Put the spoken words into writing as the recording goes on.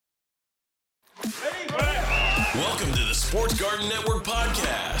Welcome to the Sports Garden Network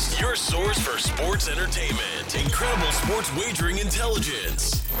podcast, your source for sports entertainment, incredible sports wagering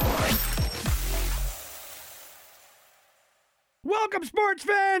intelligence. Welcome, sports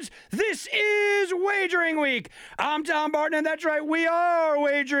fans. This is Wagering Week. I'm Tom Barton, and that's right, we are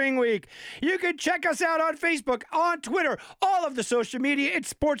Wagering Week. You can check us out on Facebook, on Twitter, all of the social media. It's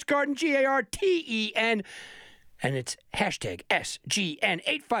Sports Garden, Garten. And it's hashtag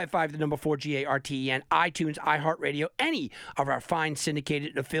SGN855, the number 4 GARTEN, iTunes, iHeartRadio, any of our fine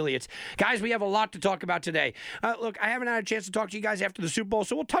syndicated affiliates. Guys, we have a lot to talk about today. Look, I haven't had a chance to talk to you guys after the Super Bowl,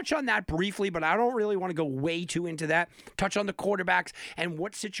 so we'll touch on that briefly, but I don't really want to go way too into that. Touch on the quarterbacks and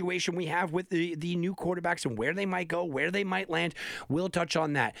what situation we have with the new quarterbacks and where they might go, where they might land. We'll touch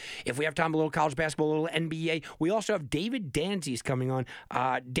on that. If we have time, a little college basketball, a little NBA. We also have David Danzies coming on.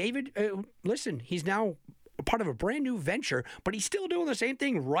 David, listen, he's now part of a brand new venture, but he's still doing the same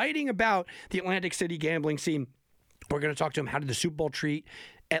thing, writing about the Atlantic City gambling scene. We're going to talk to him. How did the Super Bowl treat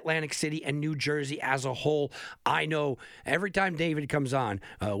Atlantic City and New Jersey as a whole? I know every time David comes on,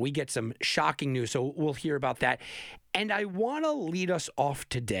 we get some shocking news, so we'll hear about that. And I want to lead us off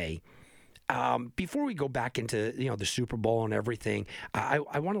today. Before we go back into the Super Bowl and everything, I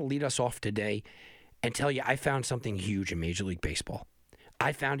want to lead us off today and tell you I found something huge in Major League Baseball.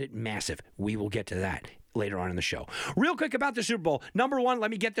 I found it massive. We will get to that later on in the show. Real quick about the Super Bowl. Number one,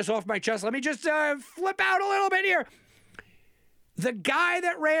 let me get this off my chest. Let me just flip out a little bit here. The guy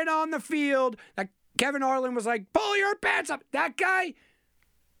that ran on the field, that Kevin Harlan was like, pull your bets up. That guy,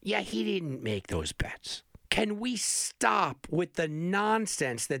 yeah, he didn't make those bets. Can we stop with the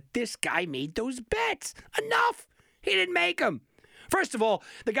nonsense that this guy made those bets? Enough. He didn't make them. First of all,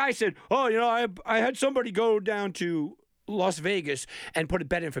 the guy said, I had somebody go down to Las Vegas and put a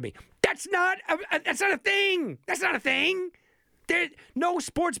bet in for me. That's not a thing. That's not a thing. No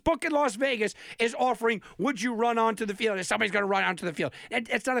sports book in Las Vegas is offering, would you run onto the field if somebody's going to run onto the field?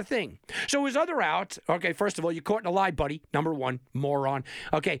 That's not a thing. So his other out, okay, first of all, you caught in a lie, buddy. Number one, moron.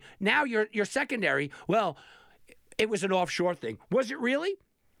 Okay, now your secondary, well, it was an offshore thing. Was it really?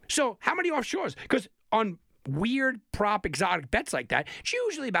 So how many offshores? Because on weird prop exotic bets like that, it's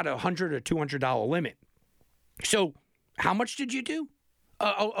usually about $100 or $200 limit. So how much did you do?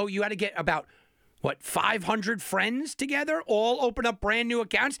 You had to get about, 500 friends together, all open up brand new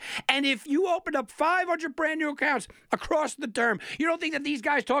accounts? And if you open up 500 brand new accounts across the term, you don't think that these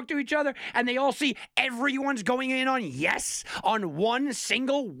guys talk to each other and they all see everyone's going in on yes on one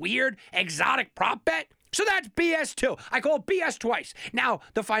single weird exotic prop bet? So that's BS too. I call it BS twice. Now,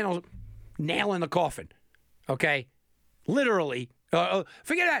 the final nail in the coffin, okay? Literally.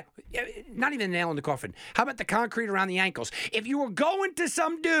 Forget that. Not even a nail in the coffin. How about the concrete around the ankles? If you were going to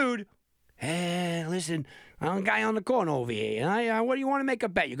some dude, hey, listen, I'm a guy on the corner over here. What do you want to make a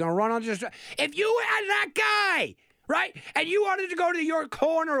bet? You're going to run on just... If you had that guy, right, and you wanted to go to your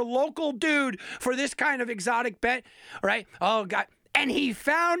corner local dude for this kind of exotic bet, right? Oh, God. And he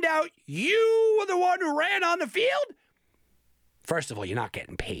found out you were the one who ran on the field? First of all, you're not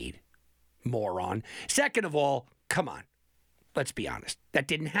getting paid, moron. Second of all, come on. Let's be honest. That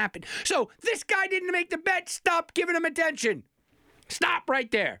didn't happen. So this guy didn't make the bet. Stop giving him attention. Stop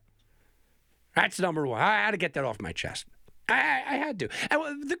right there. That's number one. I had to get that off my chest. I had to.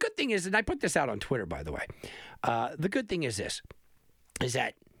 And the good thing is, and I put this out on Twitter, by the way, the good thing is this, is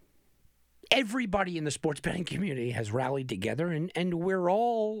that everybody in the sports betting community has rallied together, and we're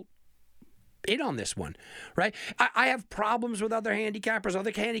all in on this one, right? I have problems with other handicappers.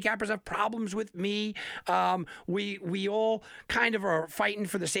 Other handicappers have problems with me. We all kind of are fighting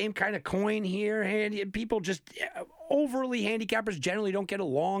for the same kind of coin here. And people just overly handicappers generally don't get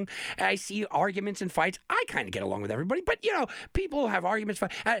along. I see arguments and fights. I kind of get along with everybody, but people have arguments.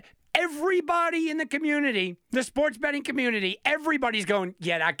 Everybody in the community, the sports betting community, everybody's going,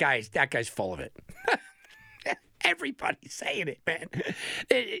 yeah, that guy's full of it. Everybody's saying it, man.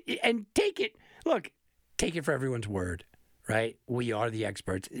 And take it for everyone's word, right? We are the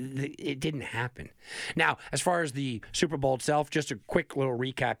experts. It didn't happen. Now, as far as the Super Bowl itself, just a quick little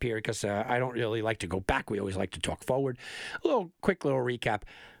recap here, because I don't really like to go back. We always like to talk forward. Quick little recap.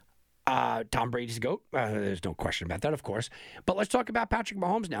 Tom Brady's GOAT. There's no question about that, of course. But let's talk about Patrick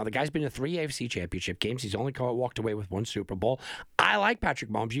Mahomes now. The guy's been in 3 AFC championship games. He's only walked away with 1 Super Bowl. I like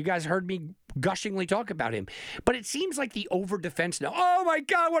Patrick Mahomes. You guys heard me gushingly talk about him. But it seems like the over-defense now. Oh, my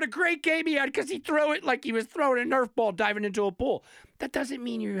God, what a great game he had because he threw it like he was throwing a Nerf ball diving into a pool. That doesn't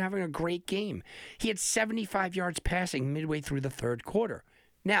mean you're having a great game. He had 75 yards passing midway through the third quarter.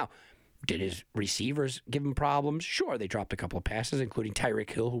 Now, did his receivers give him problems? Sure, they dropped a couple of passes, including Tyreek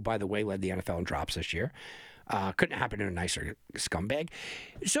Hill, who, by the way, led the NFL in drops this year. Couldn't happen in a nicer scumbag.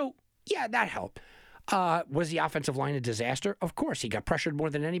 So Yeah, that helped. Was the offensive line a disaster? Of course. He got pressured more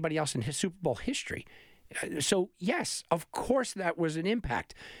than anybody else in his Super Bowl history. So, yes, of course that was an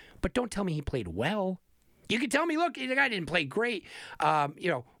impact. But don't tell me he played well. You can tell me, look, the guy didn't play great,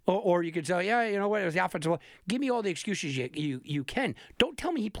 or you could say, yeah, you know what, it was the offensive line. Give me all the excuses you can. Don't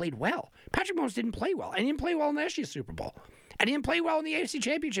tell me he played well. Patrick Mahomes didn't play well, and he didn't play well in last year's Super Bowl. And he didn't play well in the AFC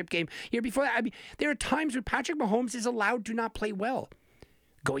Championship game year before that. I mean, there are times when Patrick Mahomes is allowed to not play well.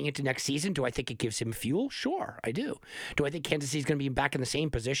 Going into next season, do I think it gives him fuel? Sure, I do. Do I think Kansas City's going to be back in the same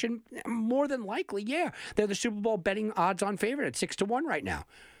position? More than likely, yeah. They're the Super Bowl betting odds-on favorite at 6-1 right now.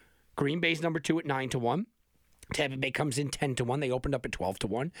 Green Bay's number 2 at 9-1. Tampa Bay comes in 10-1. They opened up at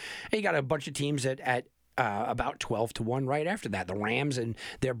 12-1. And you got a bunch of teams at about 12-1 right after that. The Rams and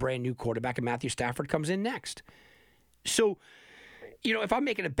their brand new quarterback, and Matthew Stafford, comes in next. So, if I'm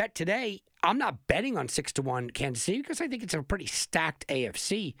making a bet today, I'm not betting on 6-1 Kansas City because I think it's a pretty stacked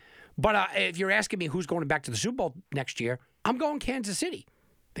AFC. But if you're asking me who's going back to the Super Bowl next year, I'm going Kansas City.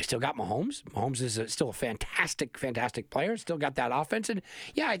 They still got Mahomes. Mahomes is still a fantastic, fantastic player. Still got that offense. And,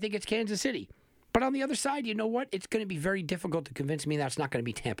 yeah, I think it's Kansas City. But on the other side, you know what? It's going to be very difficult to convince me that's not going to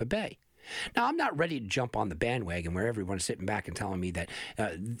be Tampa Bay. Now, I'm not ready to jump on the bandwagon where everyone's sitting back and telling me that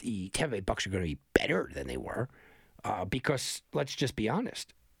the Tampa Bay Bucs are going to be better than they were because, let's just be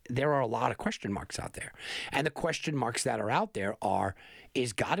honest, there are a lot of question marks out there. And the question marks that are out there are,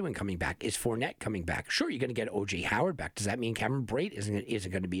 is Godwin coming back? Is Fournette coming back? Sure, you're going to get O.J. Howard back. Does that mean Cameron Brate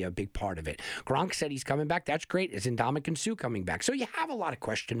isn't going to be a big part of it? Gronk said he's coming back. That's great. Is Ndamukong Suh coming back? So you have a lot of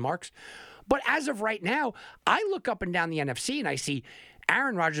question marks. But as of right now, I look up and down the NFC and I see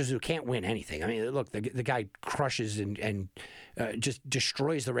Aaron Rodgers, who can't win anything. I mean, look, the guy crushes and just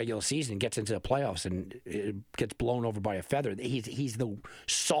destroys the regular season, gets into the playoffs, and gets blown over by a feather. He's the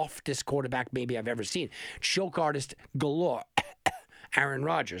softest quarterback maybe I've ever seen. Choke artist galore, Aaron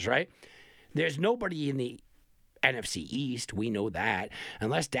Rodgers, right? There's nobody in the NFC East. We know that.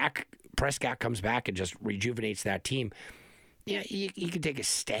 Unless Dak Prescott comes back and just rejuvenates that team, yeah, you could take a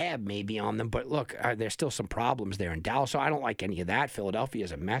stab maybe on them, but look, there's still some problems there in Dallas, so I don't like any of that.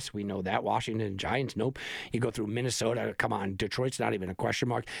 Philadelphia's a mess. We know that. Washington, Giants, nope. You go through Minnesota, come on. Detroit's not even a question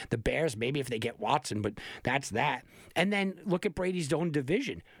mark. The Bears, maybe if they get Watson, but that's that. And then look at Brady's own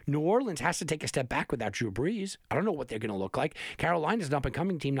division. New Orleans has to take a step back without Drew Brees. I don't know what they're going to look like. Carolina's an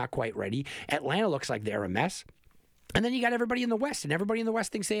up-and-coming team, not quite ready. Atlanta looks like they're a mess. And then you got everybody in the West, and everybody in the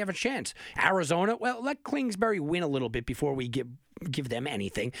West thinks they have a chance. Arizona, well, let Kingsbury win a little bit before we give them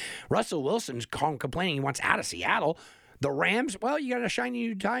anything. Russell Wilson's complaining he wants out of Seattle. The Rams, well, you got a shiny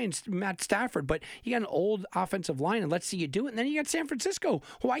new guy in Matt Stafford, but you got an old offensive line, and let's see you do it. And then you got San Francisco,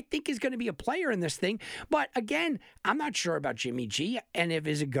 who I think is going to be a player in this thing. But again, I'm not sure about Jimmy G, and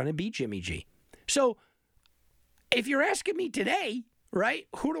is it going to be Jimmy G? So if you're asking me today, right,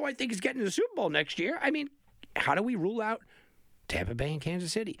 who do I think is getting to the Super Bowl next year? I mean, how do we rule out Tampa Bay and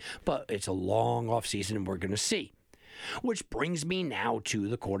Kansas City? But it's a long offseason, and we're going to see. Which brings me now to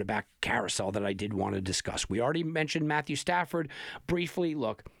the quarterback carousel that I did want to discuss. We already mentioned Matthew Stafford briefly.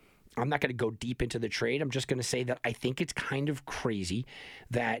 Look, I'm not going to go deep into the trade. I'm just going to say that I think it's kind of crazy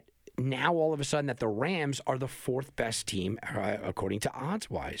that now all of a sudden that the Rams are the fourth best team, according to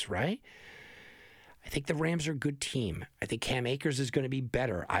odds-wise, right? I think the Rams are a good team. I think Cam Akers is going to be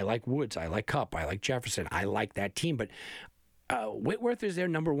better. I like Woods. I like Kupp. I like Jefferson. I like that team. But Whitworth is their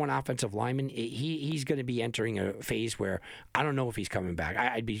number one offensive lineman. He's going to be entering a phase where I don't know if he's coming back.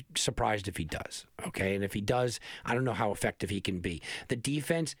 I'd be surprised if he does. Okay, and if he does, I don't know how effective he can be. The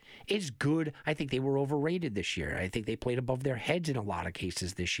defense is good. I think they were overrated this year. I think they played above their heads in a lot of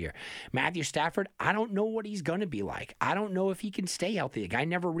cases this year. Matthew Stafford, I don't know what he's going to be like. I don't know if he can stay healthy. The guy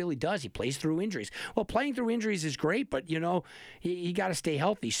never really does. He plays through injuries. Well, playing through injuries is great, but, you got to stay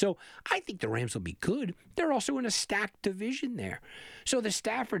healthy. So I think the Rams will be good. They're also in a stacked division there. So the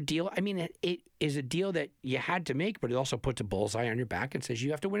Stafford deal, I mean, it is a deal that you had to make, but it also puts a bullseye on your back and says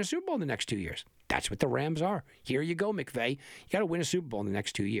you have to win a Super Bowl in the next 2 years. That's what the Rams are. Here you go, McVay. You got to win a Super Bowl in the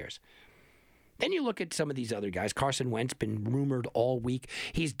next 2 years. Then you look at some of these other guys. Carson Wentz been rumored all week.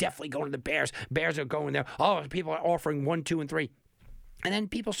 He's definitely going to the Bears. Bears are going there. Oh, people are offering 1, 2, and 3. And then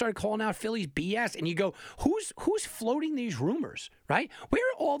people started calling out Philly's BS, and you go, who's floating these rumors, right? Where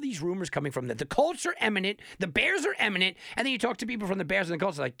are all these rumors coming from? That the Colts are eminent, the Bears are eminent, and then you talk to people from the Bears and the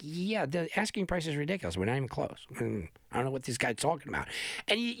Colts, like, yeah, the asking price is ridiculous. We're not even close. I don't know what this guy's talking about.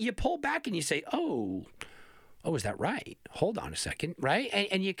 And you pull back and you say, oh, is that right? Hold on a second, right?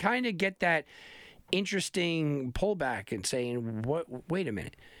 And you kind of get that interesting pullback and saying, wait a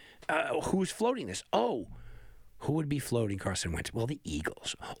minute, who's floating this? Oh, who would be floating Carson Wentz? Well, the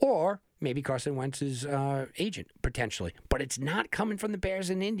Eagles. Or maybe Carson Wentz's agent, potentially. But it's not coming from the Bears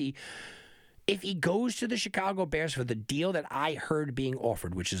in Indy. If he goes to the Chicago Bears for the deal that I heard being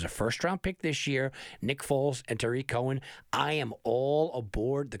offered, which is a first-round pick this year, Nick Foles and Tariq Cohen, I am all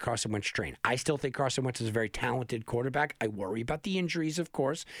aboard the Carson Wentz train. I still think Carson Wentz is a very talented quarterback. I worry about the injuries, of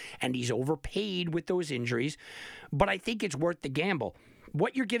course, and he's overpaid with those injuries. But I think it's worth the gamble.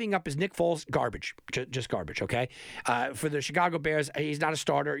 What you're giving up is Nick Foles, garbage, just garbage, okay? For the Chicago Bears, he's not a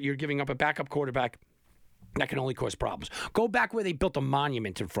starter. You're giving up a backup quarterback. That can only cause problems. Go back where they built a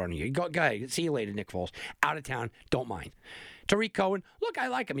monument in front of you. Go ahead. See you later, Nick Foles. Out of town. Don't mind. Tariq Cohen, look, I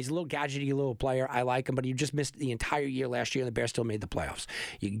like him. He's a little gadgety little player. I like him, but he just missed the entire year last year, and the Bears still made the playoffs.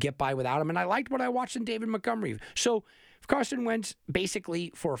 You can get by without him, and I liked what I watched in David Montgomery. So Carson Wentz,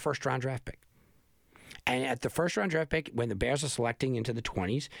 basically for a first-round draft pick. And at the first-round draft pick, when the Bears are selecting into the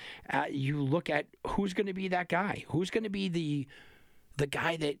 20s, you look at who's going to be that guy. Who's going to be the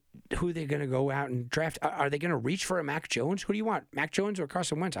guy who they're going to go out and draft. Are they going to reach for a Mac Jones? Who do you want, Mac Jones or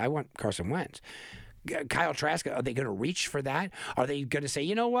Carson Wentz? I want Carson Wentz. Kyle Trask, are they going to reach for that? Are they going to say,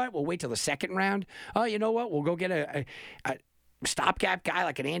 you know what, we'll wait till the second round? Oh, you know what, we'll go get a stopgap guy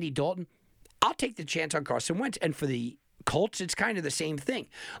like an Andy Dalton. I'll take the chance on Carson Wentz. And for the Colts, it's kind of the same thing.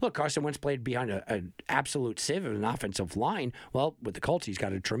 Look, Carson Wentz played behind an absolute sieve of an offensive line. Well, with the Colts, he's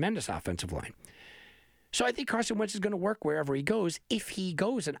got a tremendous offensive line. So I think Carson Wentz is going to work wherever he goes, if he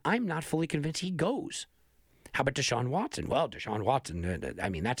goes, and I'm not fully convinced he goes. How about Deshaun Watson? Well, Deshaun Watson, I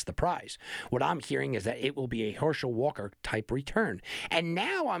mean, that's the prize. What I'm hearing is that it will be a Herschel Walker-type return. And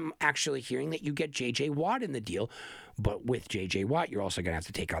now I'm actually hearing that you get J.J. Watt in the deal, but with J.J. Watt, you're also going to have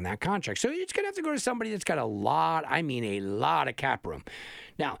to take on that contract. So it's going to have to go to somebody that's got a lot of cap room.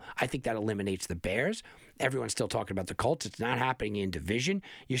 Now, I think that eliminates the Bears. Everyone's still talking about the Colts. It's not happening in division.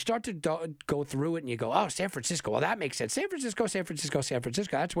 You start to go through it and you go, oh, San Francisco. Well, that makes sense. San Francisco.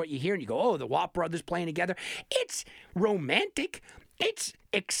 That's what you hear. And you go, oh, the Watt brothers playing together. It's romantic. It's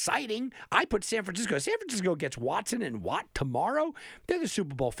exciting. I put San Francisco. San Francisco gets Watson and Watt tomorrow. They're the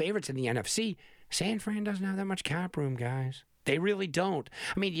Super Bowl favorites in the NFC. San Fran doesn't have that much cap room, guys. They really don't.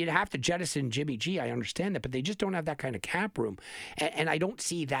 I mean, you'd have to jettison Jimmy G. I understand that, but they just don't have that kind of cap room. And I don't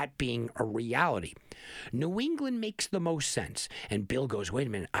see that being a reality. New England makes the most sense. And Bill goes, wait a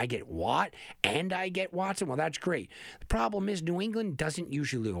minute, I get Watt and I get Watson? Well, that's great. The problem is New England doesn't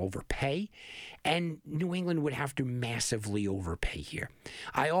usually overpay, and New England would have to massively overpay here.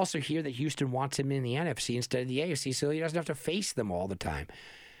 I also hear that Houston wants him in the NFC instead of the AFC, so he doesn't have to face them all the time.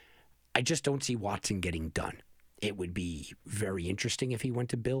 I just don't see Watson getting done. It would be very interesting if he went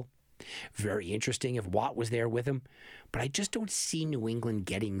to Bill. Very interesting if Watt was there with him. But I just don't see New England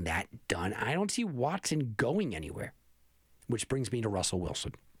getting that done. I don't see Watson going anywhere. Which brings me to Russell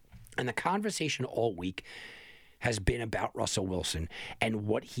Wilson. And the conversation all week has been about Russell Wilson and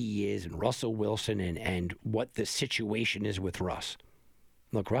what he is and Russell Wilson and what the situation is with Russ.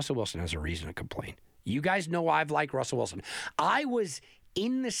 Look, Russell Wilson has a reason to complain. You guys know I've liked Russell Wilson. I was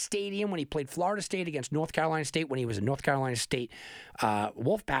in the stadium when he played Florida State against North Carolina State, when he was a North Carolina State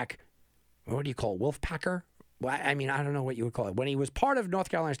Wolfpack. What do you call it? Wolfpacker? Well, I mean, I don't know what you would call it. When he was part of North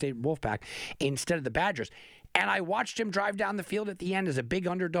Carolina State Wolfpack instead of the Badgers. And I watched him drive down the field at the end as a big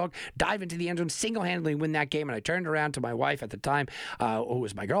underdog, dive into the end zone, single-handedly win that game. And I turned around to my wife at the time, who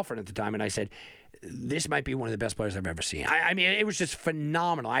was my girlfriend at the time, and I said, this might be one of the best players I've ever seen. I mean, it was just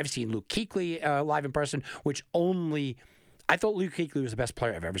phenomenal. I've seen Luke Kuechly live in person, which only... I thought Luke Kuechly was the best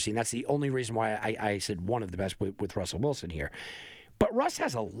player I've ever seen. That's the only reason why I said one of the best with Russell Wilson here. But Russ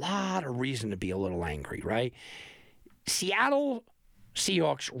has a lot of reason to be a little angry, right? Seattle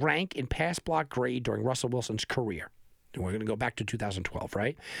Seahawks rank in pass block grade during Russell Wilson's career. And we're going to go back to 2012,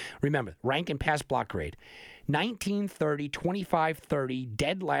 right? Remember, rank in pass block grade. 1930, 25-30,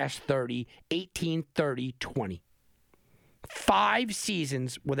 dead last 30, 18-30, 20. 5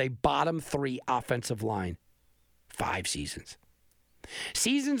 seasons with a bottom 3 offensive line. 5 seasons.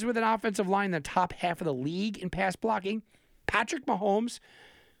 Seasons with an offensive line in the top half of the league in pass blocking. Patrick Mahomes,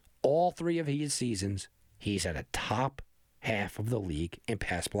 all 3 of his seasons, he's at a top half of the league in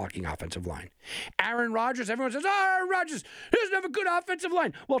pass blocking offensive line. Aaron Rodgers, everyone says, oh, Aaron Rodgers, he doesn't have a good offensive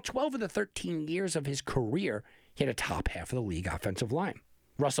line. Well, 12 of the 13 years of his career, he had a top half of the league offensive line.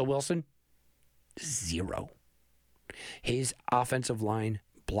 Russell Wilson, 0. His offensive line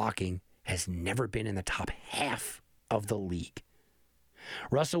blocking has never been in the top half of the league.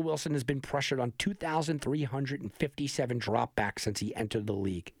 Russell Wilson has been pressured on 2,357 dropbacks since he entered the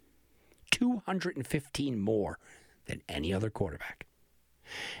league. 215 more than any other quarterback.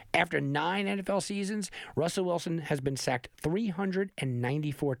 After 9 NFL seasons, Russell Wilson has been sacked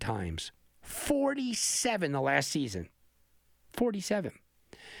 394 times. 47 the last season. 47.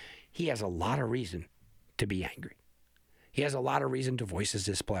 he has a lot of reason to be angry. He has a lot of reason to voice his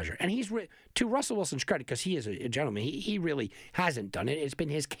displeasure. And he's, to Russell Wilson's credit, because he is a gentleman, he really hasn't done it. It's been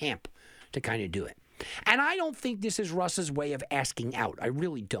his camp to kind of do it. And I don't think this is Russ's way of asking out. I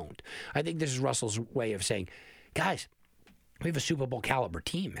really don't. I think this is Russell's way of saying, guys, we have a Super Bowl caliber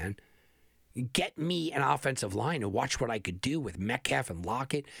team, man. Get me an offensive line and watch what I could do with Metcalf and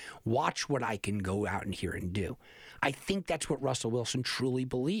Lockett. Watch what I can go out in here and do. I think that's what Russell Wilson truly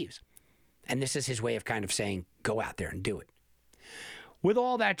believes. And this is his way of kind of saying, go out there and do it. With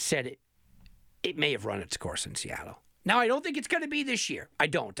all that said, it may have run its course in Seattle. Now, I don't think it's going to be this year. I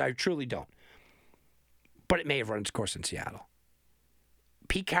don't. I truly don't. But it may have run its course in Seattle.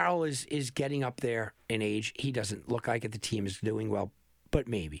 Pete Carroll is getting up there in age. He doesn't look like it. The team is doing well, but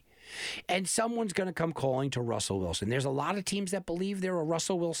maybe. And someone's going to come calling to Russell Wilson. There's a lot of teams that believe they're a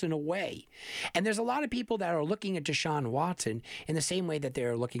Russell Wilson away. And there's a lot of people that are looking at Deshaun Watson in the same way that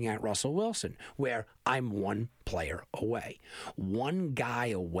they're looking at Russell Wilson, where I'm one player away, one guy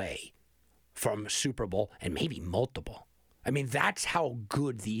away from Super Bowl and maybe multiple. I mean, that's how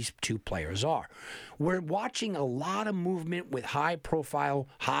good these two players are. We're watching a lot of movement with high-profile,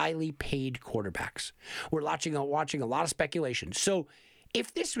 highly paid quarterbacks. We're watching a lot of speculation. So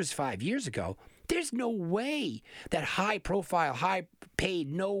if this was 5 years ago, there's no way that high-profile,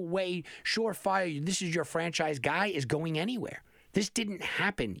 high-paid, no way, surefire, this is your franchise guy is going anywhere. This didn't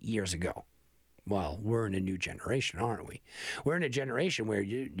happen years ago. Well, we're in a new generation, aren't we? We're in a generation where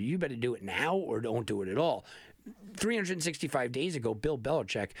you better do it now or don't do it at all. 365 days ago, Bill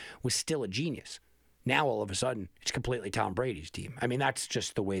Belichick was still a genius. Now, all of a sudden, it's completely Tom Brady's team. I mean, that's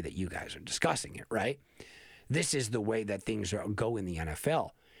just the way that you guys are discussing it, right? This is the way that things go in the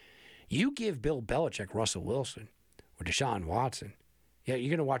NFL. You give Bill Belichick Russell Wilson or Deshaun Watson, yeah, you're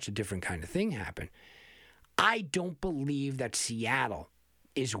going to watch a different kind of thing happen. I don't believe that Seattle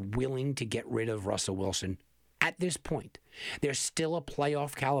is willing to get rid of Russell Wilson at this point. They're still a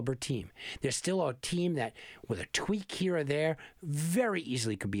playoff caliber team. They're still a team that, with a tweak here or there, very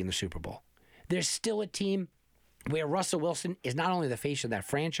easily could be in the Super Bowl. They're still a team where Russell Wilson is not only the face of that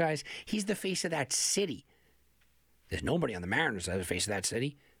franchise, he's the face of that city. There's nobody on the Mariners that's the face of that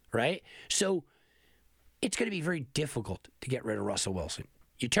city, right? So it's going to be very difficult to get rid of Russell Wilson.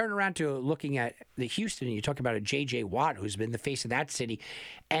 You turn around to looking at the Houston and you talk about a J.J. Watt who's been the face of that city,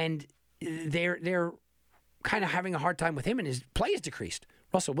 and they're kind of having a hard time with him, and his play has decreased.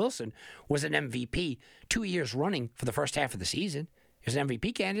 Russell Wilson was an MVP 2 years running for the first half of the season. He was an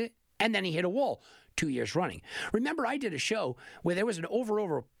MVP candidate, and then he hit a wall 2 years running. Remember, I did a show where there was an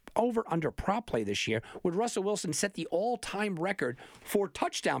over-under prop play this year where Russell Wilson set the all-time record for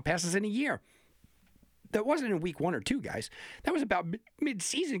touchdown passes in a year. That wasn't in week 1 or 2, guys. That was about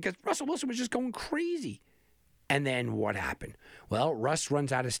mid-season because Russell Wilson was just going crazy. And then what happened? Well, Russ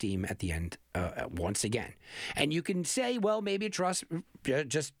runs out of steam at the end once again. And you can say, well, maybe it's Russ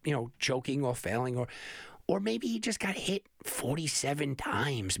just, choking or failing, or maybe he just got hit 47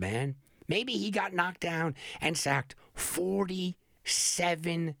 times, man. Maybe he got knocked down and sacked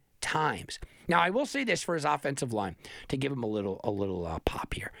 47 times. Now, I will say this for his offensive line to give him a little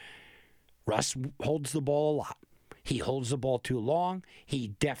pop here. Russ holds the ball a lot. He holds the ball too long. He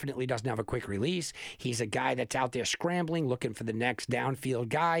definitely doesn't have a quick release. He's a guy that's out there scrambling, looking for the next downfield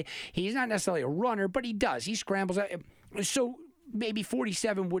guy. He's not necessarily a runner, but he does. He scrambles. So maybe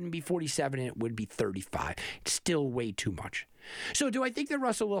 47 wouldn't be 47, and it would be 35. It's still way too much. So do I think that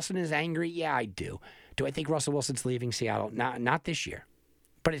Russell Wilson is angry? Yeah, I do. Do I think Russell Wilson's leaving Seattle? Not this year,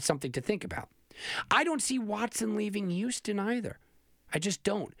 but it's something to think about. I don't see Watson leaving Houston either. I just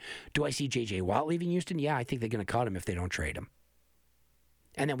don't. Do I see J.J. Watt leaving Houston? Yeah, I think they're going to cut him if they don't trade him.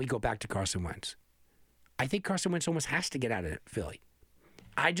 And then we go back to Carson Wentz. I think Carson Wentz almost has to get out of Philly.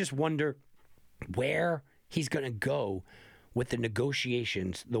 I just wonder where he's going to go with the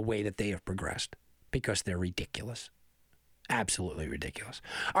negotiations the way that they have progressed, because they're ridiculous. Absolutely ridiculous.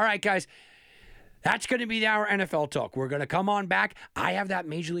 All right, guys. That's going to be our NFL talk. We're going to come on back. I have that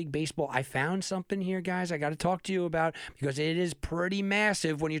Major League Baseball. I found something here, guys, I got to talk to you about, because it is pretty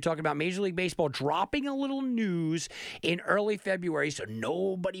massive when you're talking about Major League Baseball dropping a little news in early February so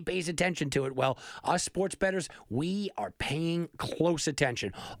nobody pays attention to it. Well, us sports bettors, we are paying close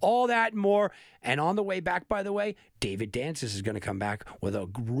attention. All that and more. And on the way back, by the way, David Dances is going to come back with a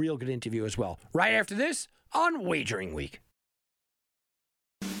real good interview as well. Right after this on Wagering Week.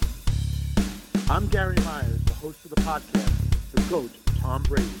 I'm Gary Myers, the host of the podcast, The GOAT, Tom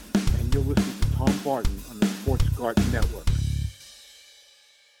Brady, and you're listening to Tom Barton on the Sports Garden Network.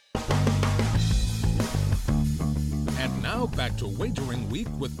 And now back to Wagering Week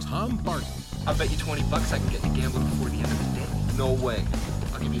with Tom Barton. I'll bet you $20 I can get you gambling before the end of the day. No way.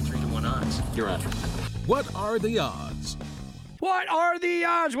 I'll give me 3-1 odds. You're on. What are the odds? What are the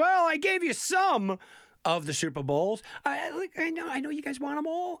odds? Well, I gave you some of the Super Bowls. I know you guys want them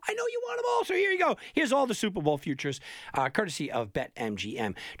all. I know you want them all. So here you go. Here's all the Super Bowl futures, courtesy of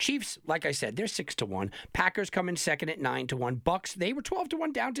BetMGM. Chiefs, like I said, they're 6-1. Packers come in second at 9-1. Bucks, they were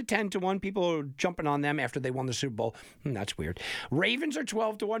 12-1 down to 10-1. People are jumping on them after they won the Super Bowl. That's weird. Ravens are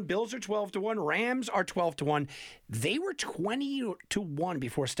 12-1. Bills are 12-1. Rams are 12-1. They were 20-1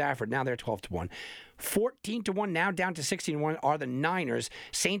 before Stafford. Now they're 12-1. 14-1, now down to 16-1 are the Niners.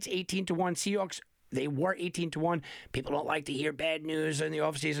 Saints 18-1. Seahawks, they were 18-1. People don't like to hear bad news in the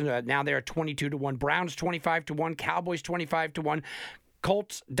offseason. Now they're 22-1. Browns 25-1. Cowboys 25-1.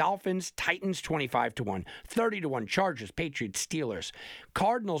 Colts, Dolphins, Titans 25-1. 30-1. Chargers, Patriots, Steelers.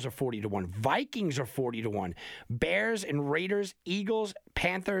 Cardinals are 40-1. Vikings are 40-1. Bears and Raiders, Eagles,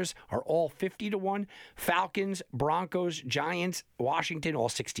 Panthers are all 50-1. Falcons, Broncos, Giants, Washington all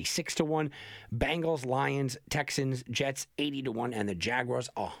 66-1. Bengals, Lions, Texans, Jets 80-1, and the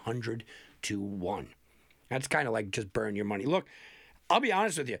Jaguars 100-1. That's kind of like just burn your money. Look, I'll be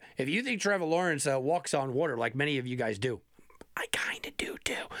honest with you. If you think Trevor Lawrence walks on water like many of you guys do, I kind of do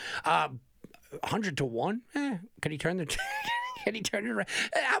too. 100-1. Can he turn the? Can he turn it around?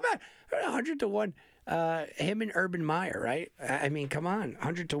 How about 100-1? Him and Urban Meyer, right? I mean, come on,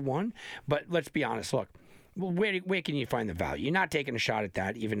 100-1. But let's be honest. Look, where can you find the value? You're not taking a shot at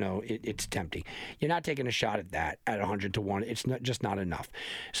that, even though it's tempting. You're not taking a shot at that at 100-1. It's just not enough.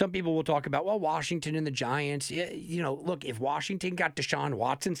 Some people will talk about, well, Washington and the Giants. Look, if Washington got Deshaun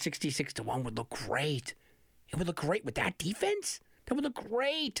Watson, 66-1 would look great. It would look great with that defense. That would look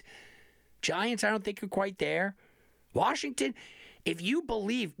great. Giants, I don't think are quite there. Washington, if you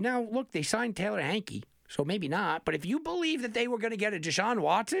believe, now look, they signed Taylor Hanke, so maybe not. But if you believe that they were going to get a Deshaun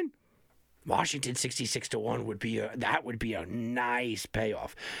Watson, Washington 66-1 would be a nice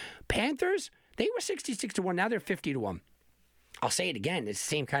payoff. Panthers, they were 66-1. Now they're 50-1. I'll say it again. It's the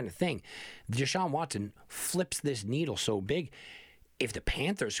same kind of thing. Deshaun Watson flips this needle so big. If the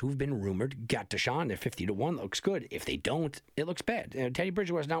Panthers, who've been rumored, got Deshaun, they're 50-1, looks good. If they don't, it looks bad. Teddy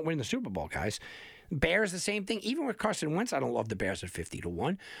Bridgewater's not winning the Super Bowl, guys. Bears, the same thing. Even with Carson Wentz, I don't love the Bears at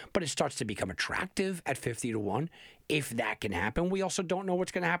 50-1, but it starts to become attractive at 50-1. If that can happen, we also don't know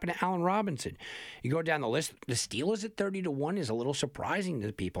what's going to happen to Allen Robinson. You go down the list, the Steelers at 30-1 is a little surprising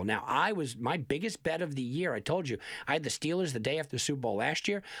to people. Now, my biggest bet of the year, I told you, I had the Steelers the day after the Super Bowl last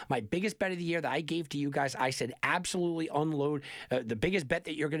year. My biggest bet of the year that I gave to you guys, I said absolutely unload. The biggest bet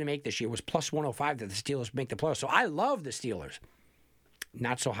that you're going to make this year was plus 105 that the Steelers make the playoffs. So I love the Steelers.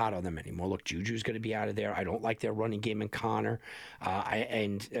 Not so hot on them anymore. Look, Juju's going to be out of there. I don't like their running game and Connor.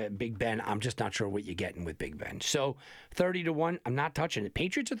 Big Ben, I'm just not sure what you're getting with Big Ben. So 30-1, I'm not touching it.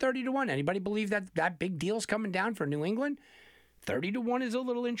 Patriots are 30-1. Anybody believe that big deal's coming down for New England? 30-1 is a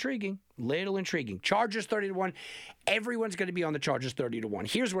little intriguing. Chargers 30-1. Everyone's going to be on the Chargers 30-1.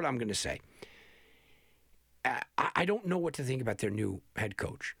 Here's what I'm going to say. I don't know what to think about their new head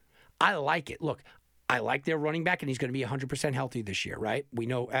coach. I like it. Look, I like their running back, and he's going to be 100% healthy this year, right? We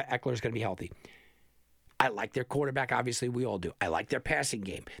know Eckler's going to be healthy. I like their quarterback. Obviously, we all do. I like their passing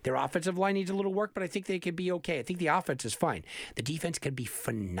game. Their offensive line needs a little work, but I think they could be okay. I think the offense is fine. The defense could be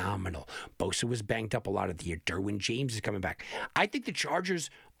phenomenal. Bosa was banged up a lot of the year. Derwin James is coming back. I think the Chargers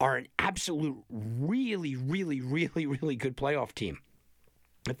are an absolute really, really, really, really good playoff team.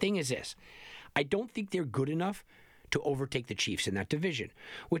 The thing is this. I don't think they're good enough to overtake the Chiefs in that division,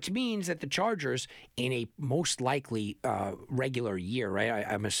 which means that the Chargers, in a most likely regular year, right?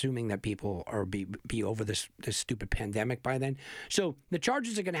 I'm assuming that people are be over this stupid pandemic by then. So the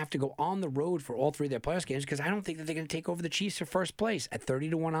Chargers are going to have to go on the road for all three of their playoff games because I don't think that they're going to take over the Chiefs for first place at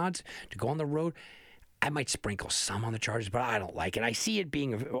 30-1 odds to go on the road. I might sprinkle some on the Chargers, but I don't like it. I see it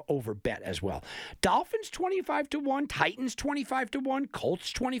being an over bet as well. Dolphins 25-1, Titans 25-1,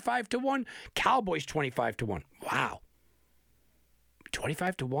 Colts 25-1, Cowboys 25-1. Wow.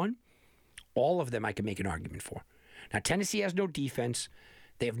 25-1? All of them I can make an argument for. Now, Tennessee has no defense.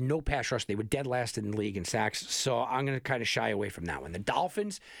 They have no pass rush. They were dead last in the league in sacks, so I'm going to kind of shy away from that one. The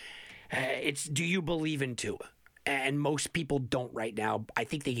Dolphins, it's do you believe in Tua? And most people don't right now. I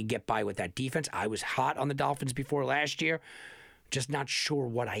think they could get by with that defense. I was hot on the Dolphins before last year. Just not sure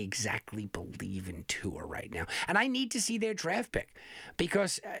what I exactly believe in Tua right now. And I need to see their draft pick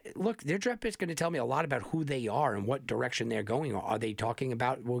because, look, their draft pick is going to tell me a lot about who they are and what direction they're going. Are they talking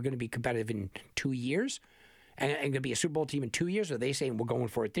about we're going to be competitive in 2 years and going to be a Super Bowl team in 2 years? Or are they saying we're going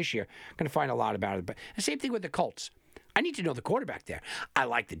for it this year? I'm going to find a lot about it. But the same thing with the Colts. I need to know the quarterback there. I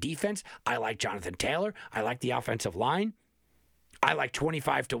like the defense. I like Jonathan Taylor. I like the offensive line. I like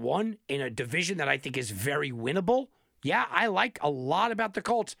 25-1 in a division that I think is very winnable. Yeah, I like a lot about the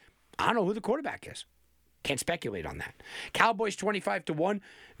Colts. I don't know who the quarterback is. Can't speculate on that. Cowboys 25-1.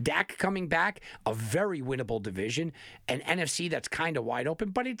 Dak coming back. A very winnable division. An NFC that's kind of wide open,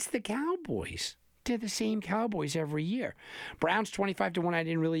 but it's the Cowboys. They're the same Cowboys every year. Browns 25-1. I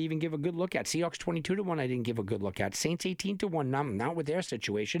didn't really even give a good look at. Seahawks 22-1. I didn't give a good look at. Saints 18-1. Not with their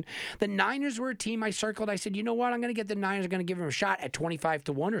situation. The Niners were a team I circled. I said, you know what? I'm going to get the Niners. I'm going to give them a shot at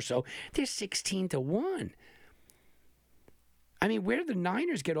 25-1 or so. They're 16-1. I mean, where did the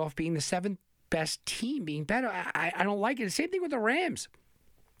Niners get off being the seventh best team, being better? I don't like it. The same thing with the Rams.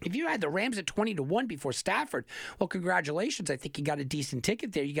 If you had the Rams at 20-1 before Stafford, well, congratulations. I think you got a decent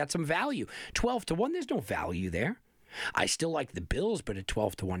ticket there. You got some value. 12-1, there's no value there. I still like the Bills, but at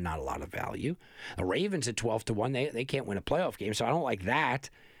 12-1, not a lot of value. The Ravens at 12-1, they can't win a playoff game, so I don't like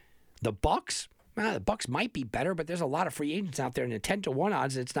that. The Bucks, the Bucks might be better, but there's a lot of free agents out there, and at 10-1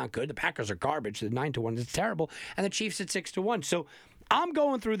 odds, it's not good. The Packers are garbage. The 9-1 is terrible, and the Chiefs at 6-1. So I'm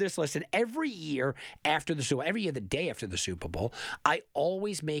going through this list, and every year after the Super Bowl, every year the day after the Super Bowl, I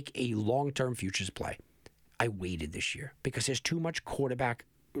always make a long-term futures play. I waited this year because there's too much quarterback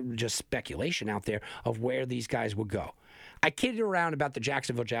just speculation out there of where these guys would go. I kidded around about the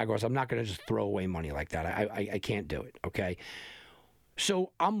Jacksonville Jaguars. I'm not going to just throw away money like that. I can't do it, okay?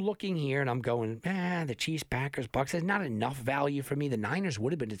 So I'm looking here and I'm going, the Chiefs, Packers, Bucks. There's not enough value for me. The Niners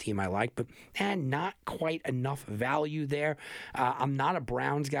would have been a team I liked, but not quite enough value there. I'm not a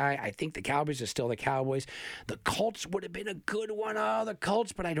Browns guy. I think the Cowboys are still the Cowboys. The Colts would have been a good one. Oh, the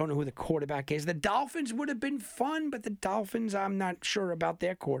Colts, but I don't know who the quarterback is. The Dolphins would have been fun, but the Dolphins, I'm not sure about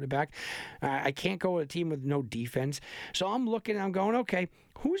their quarterback. I can't go with a team with no defense. So I'm looking and I'm going, okay,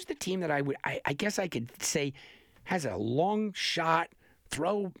 who's the team that I guess I could say has a long shot,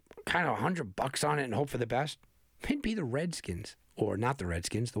 throw kind of $100 on it and hope for the best? It'd be the Redskins, or not the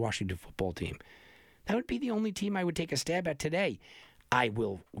Redskins, the Washington football team. That would be the only team I would take a stab at today. I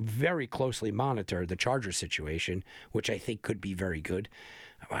will very closely monitor the Chargers situation, which I think could be very good.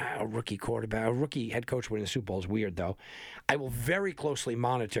 A rookie quarterback, a rookie head coach winning the Super Bowl is weird, though. I will very closely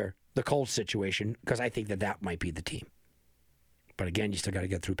monitor the Colts situation because I think that might be the team. But again, you still got to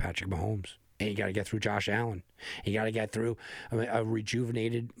get through Patrick Mahomes. And you got to get through Josh Allen. You got to get through a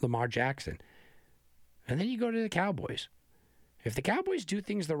rejuvenated Lamar Jackson. And then you go to the Cowboys. If the Cowboys do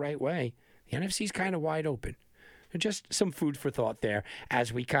things the right way, the NFC's kind of wide open. Just some food for thought there.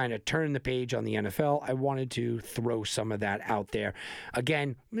 As we kind of turn the page on the NFL, I wanted to throw some of that out there.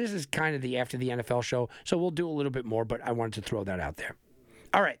 Again, this is kind of the after the NFL show, so we'll do a little bit more, but I wanted to throw that out there.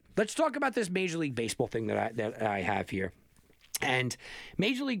 All right, let's talk about this Major League Baseball thing that I have here. And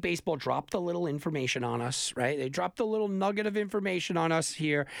Major League Baseball dropped a little information on us, right? They dropped a little nugget of information on us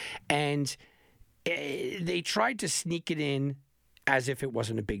here, and they tried to sneak it in as if it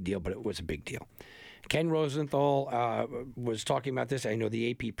wasn't a big deal, but it was a big deal. Ken Rosenthal was talking about this. I know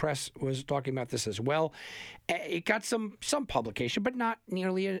the AP Press was talking about this as well. It got some publication, but not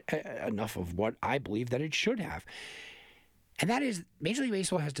nearly enough of what I believe that it should have. And that is Major League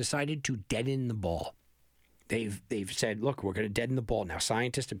Baseball has decided to deaden the ball. They've said, look, we're going to deaden the ball. Now,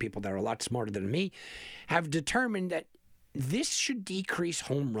 scientists and people that are a lot smarter than me have determined that this should decrease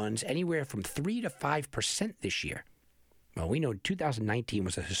home runs anywhere from 3 to 5% this year. Well, we know 2019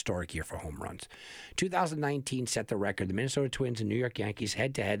 was a historic year for home runs. 2019 set the record. The Minnesota Twins and New York Yankees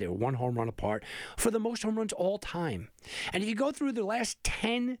head-to-head, they were one home run apart for the most home runs all time. And if you go through the last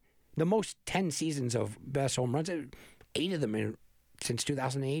 10 seasons of best home runs, 8 of them since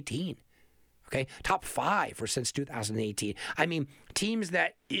 2018. Okay, top 5 were since 2018. I mean, teams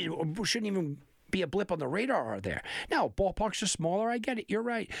that shouldn't even be a blip on the radar are there. Now, ballparks are smaller. I get it. You're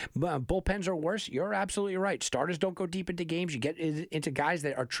right. Bullpens are worse. You're absolutely right. Starters don't go deep into games. You get into guys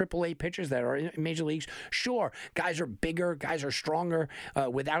that are AAA pitchers that are in major leagues. Sure, guys are bigger. Guys are stronger.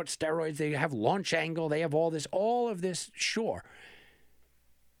 Without steroids, they have launch angle. They have all of this. Sure.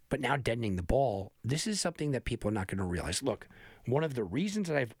 But now deadening the ball, this is something that people are not going to realize. Look, one of the reasons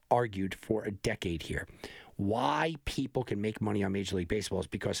that I've argued for a decade here, why people can make money on Major League Baseball is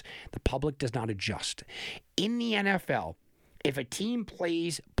because the public does not adjust. In the NFL, if a team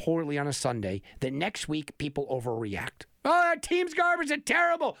plays poorly on a Sunday, the next week people overreact. Oh, that team's garbage. They're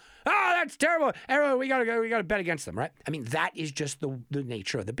terrible. Oh, that's terrible. Everyone, we gotta bet against them, right? I mean, that is just the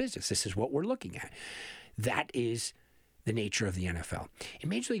nature of the business. This is what we're looking at. That is the nature of the NFL. In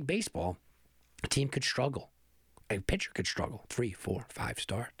Major League Baseball, a team could struggle. A pitcher could struggle 3, 4, 5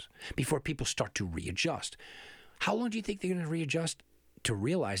 starts before people start to readjust. How long do you think they're going to readjust to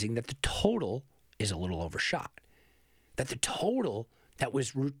realizing that the total is a little overshot? That the total that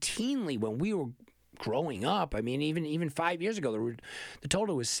was routinely when we were growing up, I mean, even 5 years ago, the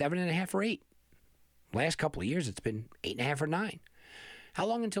total was 7.5 or 8. Last couple of years, it's been 8.5 or 9. How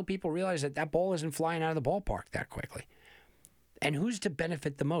long until people realize that that ball isn't flying out of the ballpark that quickly? And who's to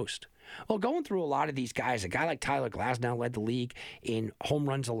benefit the most? Well, going through a lot of these guys, a guy like Tyler Glasnow led the league in home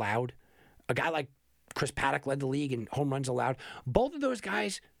runs allowed. A guy like Chris Paddock led the league in home runs allowed. Both of those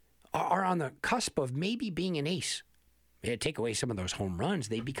guys are on the cusp of maybe being an ace. They take away some of those home runs,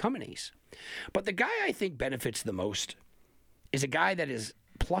 they become an ace. But the guy I think benefits the most is a guy that is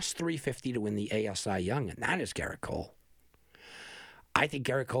plus 350 to win the AL Cy Young, and that is Garrett Cole. I think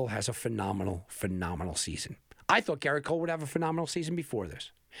Garrett Cole has a phenomenal, phenomenal season. I thought Garrett Cole would have a phenomenal season before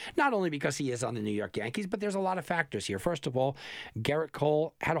this. Not only because he is on the New York Yankees, but there's a lot of factors here. First of all, Garrett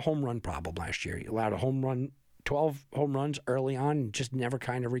Cole had a home run problem last year. He allowed 12 home runs early on and just never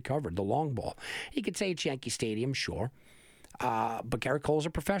kind of recovered. The long ball. You could say it's Yankee Stadium, sure. But Garrett Cole's a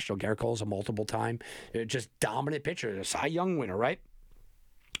professional. Garrett Cole's a multiple-time, just dominant pitcher, a Cy Young winner, right?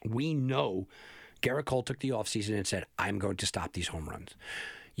 We know Garrett Cole took the offseason and said, I'm going to stop these home runs.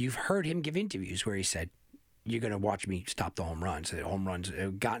 You've heard him give interviews where he said, you're going to watch me stop the home runs. The home runs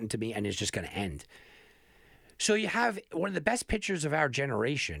have gotten to me, and it's just going to end. So you have one of the best pitchers of our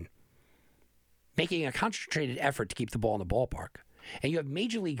generation making a concentrated effort to keep the ball in the ballpark. And you have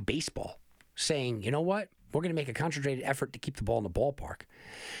Major League Baseball saying, you know what? We're going to make a concentrated effort to keep the ball in the ballpark.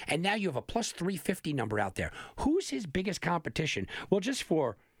 And now you have a plus 350 number out there. Who's his biggest competition? Well, just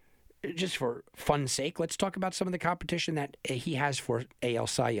for fun's sake, let's talk about some of the competition that he has for AL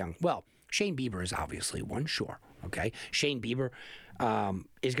Cy Young. Well, Shane Bieber is obviously one, sure. Okay, Shane Bieber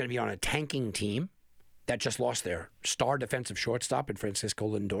is going to be on a tanking team that just lost their star defensive shortstop in Francisco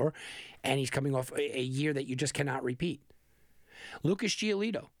Lindor, and he's coming off a year that you just cannot repeat. Lucas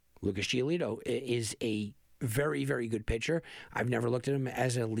Giolito is a very, very good pitcher. I've never looked at him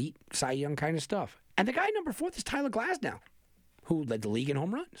as elite Cy Young kind of stuff. And the guy number 4 is Tyler Glasnow, who led the league in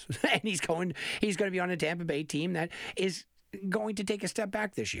home runs. And he's going to be on a Tampa Bay team that is going to take a step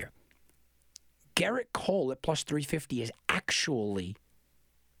back this year. Garrett Cole at plus 350 is actually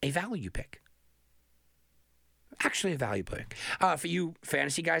a value pick. Actually a value pick. For you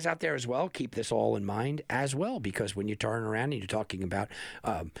fantasy guys out there as well, keep this all in mind as well, because when you turn around and you're talking about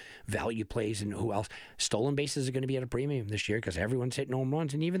value plays and who else, stolen bases are going to be at a premium this year because everyone's hitting home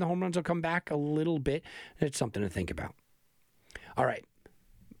runs, and even the home runs will come back a little bit. It's something to think about. All right.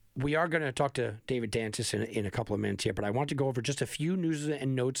 We are going to talk to David Dantis in a couple of minutes here, but I want to go over just a few news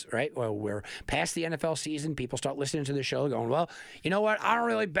and notes, right? Well, we're past the NFL season. People start listening to the show going, well, you know what? I don't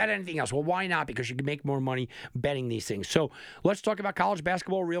really bet anything else. Well, why not? Because you can make more money betting these things. So let's talk about college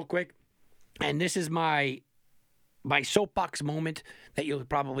basketball real quick. And this is my soapbox moment that you'll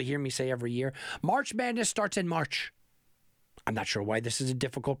probably hear me say every year. March Madness starts in March. I'm not sure why this is a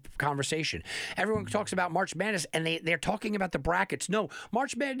difficult conversation. Everyone talks about March Madness, and they're talking about the brackets. No,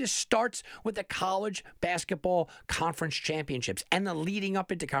 March Madness starts with the college basketball conference championships and the leading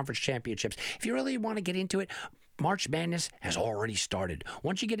up into conference championships. If you really want to get into it, March Madness has already started.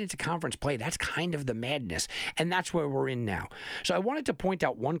 Once you get into conference play, that's kind of the madness, and that's where we're in now. So I wanted to point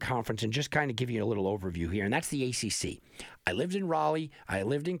out one conference and just kind of give you a little overview here, and that's the ACC. I lived in Raleigh. I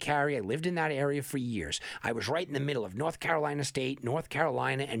lived in Cary. I lived in that area for years. I was right in the middle of North Carolina State, North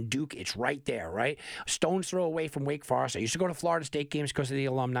Carolina, and Duke. It's right there, right? Stone's throw away from Wake Forest. I used to go to Florida State games because of the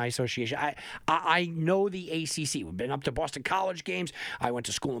Alumni Association. I know the ACC. We've been up to Boston College games. I went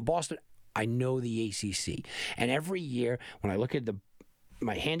to school in Boston. I know the ACC. And every year when I look at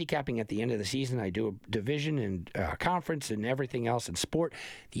my handicapping at the end of the season, I do a division and conference and everything else in sport.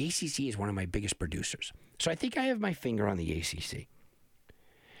 The ACC is one of my biggest producers. So I think I have my finger on the ACC.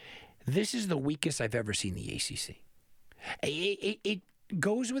 This is the weakest I've ever seen the ACC. It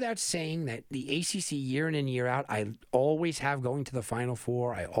goes without saying that the ACC year in and year out, I always have going to the Final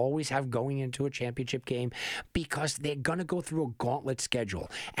Four. I always have going into a championship game because they're going to go through a gauntlet schedule.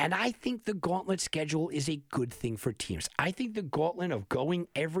 And I think the gauntlet schedule is a good thing for teams. I think the gauntlet of going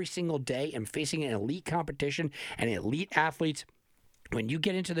every single day and facing an elite competition and elite athletes, when you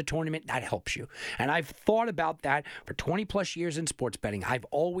get into the tournament, that helps you. And I've thought about that for 20 plus years in sports betting. I've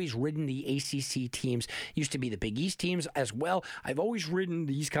always ridden the ACC teams, used to be the Big East teams as well. I've always ridden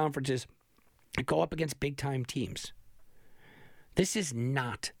these conferences that go up against big time teams. This is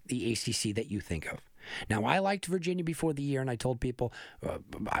not the ACC that you think of. Now, I liked Virginia before the year, and I told people,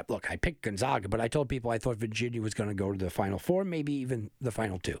 look, I picked Gonzaga, but I told people I thought Virginia was going to go to the Final Four, maybe even the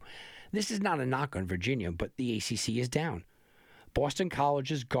Final Two. This is not a knock on Virginia, but the ACC is down. Boston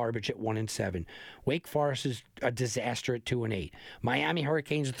College is garbage at 1-7. Wake Forest is a disaster at 2-8. Miami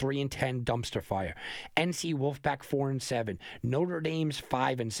Hurricanes 3-10, dumpster fire. NC Wolfpack 4-7. Notre Dame's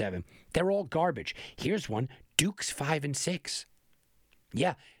 5-7. They're all garbage. Here's one: Duke's 5-6.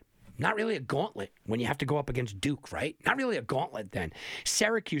 Yeah, Not really a gauntlet when you have to go up against Duke, right? Not really a gauntlet then.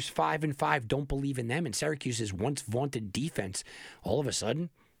 Syracuse 5-5, don't believe in them. And Syracuse's once vaunted defense, all of a sudden,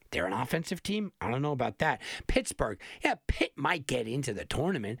 they're an offensive team? I don't know about that. Pittsburgh, yeah, Pitt might get into the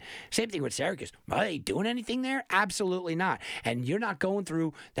tournament. Same thing with Syracuse. Are they doing anything there? Absolutely not. And you're not going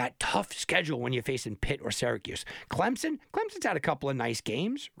through that tough schedule when you're facing Pitt or Syracuse. Clemson's had a couple of nice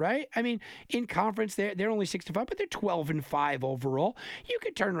games, right? I mean, in conference, they're only 6-5, but they're 12-5 overall. You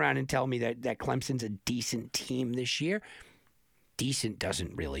could turn around and tell me that Clemson's a decent team this year. Decent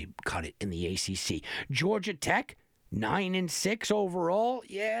doesn't really cut it in the ACC. Georgia Tech, 9-6 overall.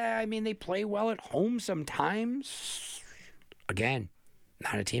 Yeah, I mean, they play well at home sometimes. Again,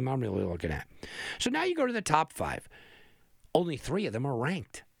 not a team I'm really looking at. So now you go to the top 5. Only 3 of them are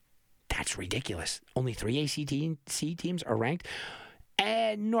ranked. That's ridiculous. Only 3 ACC teams are ranked.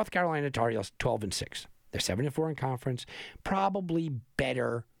 And North Carolina Tar Heels, 12-6. They're 7-4 in conference. Probably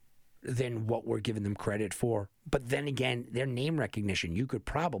better than what we're giving them credit for. But then again, their name recognition, you could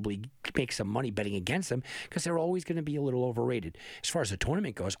probably make some money betting against them because they're always going to be a little overrated. As far as the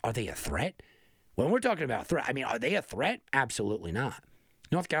tournament goes, are they a threat? When we're talking about threat, I mean, are they a threat? Absolutely not.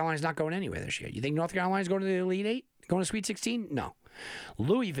 North Carolina's not going anywhere this year. You think North Carolina's going to the Elite Eight? Going to Sweet 16? No.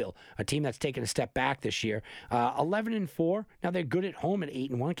 Louisville, a team that's taken a step back this year, 11-4. Now they're good at home at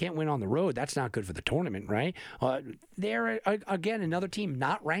 8-1. Can't win on the road. That's not good for the tournament, right? They're again another team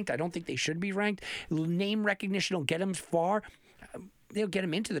not ranked. I don't think they should be ranked. Name recognition will get them far. They'll get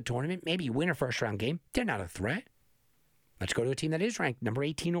them into the tournament. Maybe win a first round game. They're not a threat. Let's go to a team that is ranked number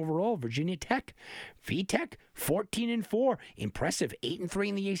 18 overall, Virginia Tech. VTech, 14-4. Impressive, 8-3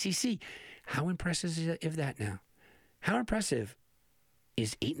 in the ACC. How impressive is that now? How impressive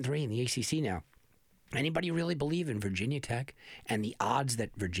is 8-3 in the ACC now? Anybody really believe in Virginia Tech and the odds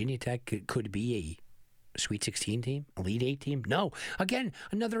that Virginia Tech could be a Sweet 16 team, Elite 8 team? No. Again,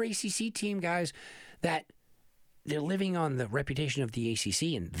 another ACC team, guys, that they're living on the reputation of the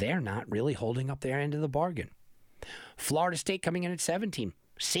ACC, and they're not really holding up their end of the bargain. Florida State coming in at 17.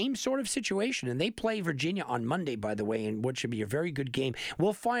 Same sort of situation, and they play Virginia on Monday, by the way, in what should be a very good game.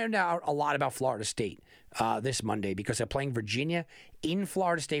 We'll find out a lot about Florida State this Monday because they're playing Virginia in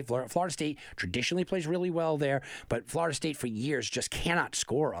Florida State. Florida State traditionally plays really well there, but Florida State for years just cannot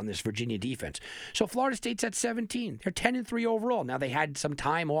score on this Virginia defense. So Florida State's at 17. They're 10-3 overall. Now, they had some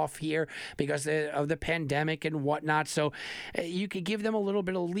time off here because of the pandemic and whatnot, so you could give them a little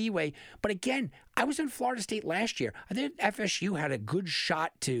bit of leeway. But again, I was in Florida State last year. I think FSU had a good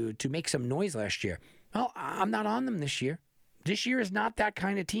shot to make some noise last year. Well, I'm not on them this year. This year is not that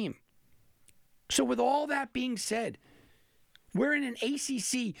kind of team. So with all that being said, we're in an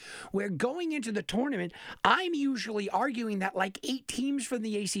ACC where going into the tournament, I'm usually arguing that like 8 teams from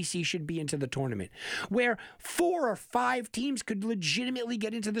the ACC should be into the tournament, where 4 or 5 teams could legitimately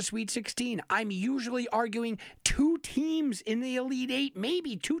get into the Sweet 16. I'm usually arguing 2 teams in the Elite 8,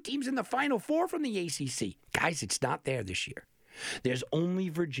 maybe 2 teams in the Final 4 from the ACC. Guys, it's not there this year. There's only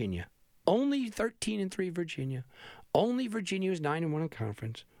Virginia. Only 13-3 Virginia. Only Virginia is 9-1 in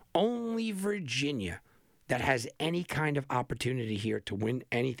conference. Only Virginia that has any kind of opportunity here to win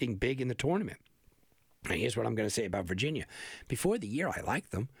anything big in the tournament. Now, here's what I'm going to say about Virginia. Before the year, I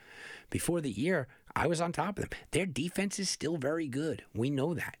liked them. Before the year, I was on top of them. Their defense is still very good. We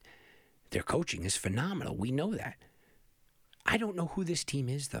know that. Their coaching is phenomenal. We know that. I don't know who this team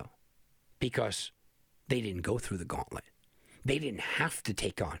is, though, because they didn't go through the gauntlet. They didn't have to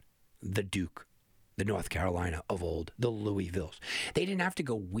take on the Duke, the North Carolina of old, the Louisvilles. They didn't have to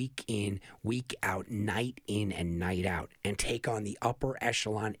go week in, week out, night in and night out and take on the upper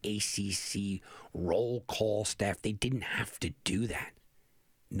echelon ACC roll call staff. They didn't have to do that.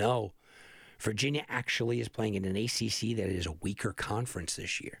 No. Virginia actually is playing in an ACC that is a weaker conference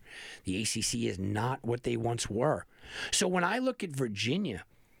this year. The ACC is not what they once were. So when I look at Virginia,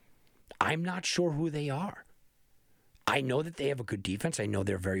 I'm not sure who they are. I know that they have a good defense. I know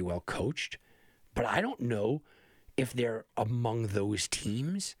they're very well coached. But I don't know if they're among those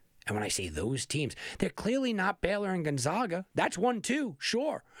teams. And when I say those teams, they're clearly not Baylor and Gonzaga. That's 1-2,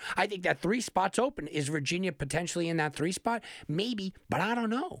 sure. I think that 3 spots open. Is Virginia potentially in that 3 spot? Maybe, but I don't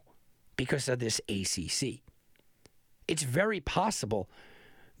know because of this ACC. It's very possible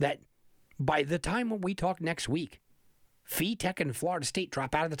that by the time when we talk next week, VTech and Florida State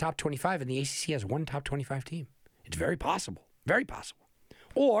drop out of the top 25 and the ACC has 1 top 25 team. It's very possible. Very possible.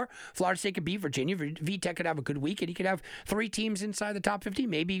 Or Florida State could beat Virginia. VTech could have a good week, and he could have 3 teams inside the top 15.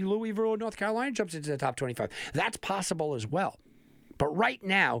 Maybe Louisville or North Carolina jumps into the top 25. That's possible as well. But right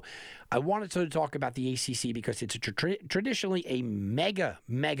now, I wanted to talk about the ACC because it's traditionally a mega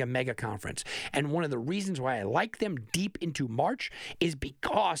conference. And one of the reasons why I like them deep into March is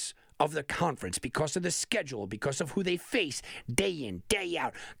because of the conference, because of the schedule, because of who they face day in, day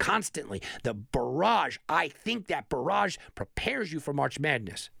out, constantly. The barrage, I think that barrage prepares you for March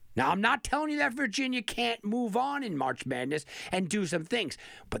Madness. Now, I'm not telling you that Virginia can't move on in March Madness and do some things,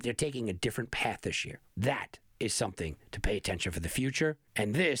 but they're taking a different path this year. That is something to pay attention for the future,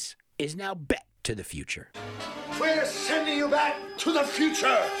 and this is now Bet to the Future. We're sending you back to the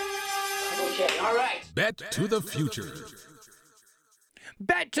future. Okay, all right. Bet to the Future.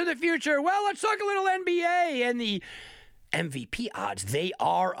 Bet to the Future. Well, let's talk a little NBA and the MVP odds. They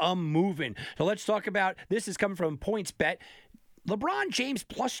are moving. So let's talk about, this is coming from PointsBet. LeBron James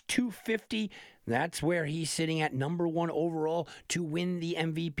plus 250. That's where he's sitting at number 1 overall to win the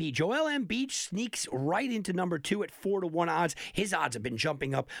MVP. Joel Embiid sneaks right into number 2 at 4-1 odds. His odds have been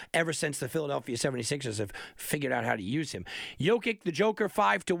jumping up ever since the Philadelphia 76ers have figured out how to use him. Jokic, the Joker,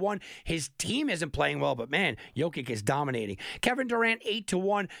 5-1. His team isn't playing well, but man, Jokic is dominating. Kevin Durant,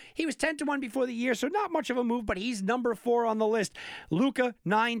 8-1. He was 10-1 before the year, so not much of a move, but he's number 4 on the list. Luka,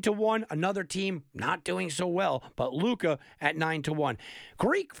 9-1. Another team not doing so well, but Luka at 9-1.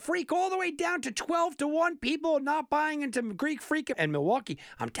 Greek Freak all the way down to 12-1. People not buying into Greek Freak and Milwaukee.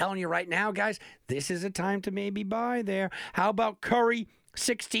 I'm telling you right now, guys, this is a time to maybe buy there. How about Curry?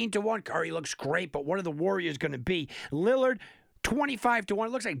 16-1. Curry looks great, but what are the Warriors going to be? Lillard, 25-1.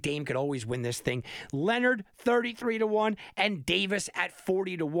 It looks like Dame could always win this thing. Leonard, 33-1. And Davis at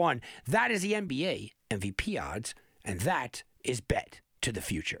 40-1. That is the NBA MVP odds, and that is Bet to the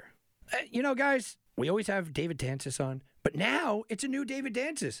Future. Guys, we always have David Dancis on, but now it's a new David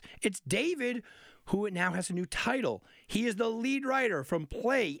Dancis. It's David, who now has a new title. He is the lead writer from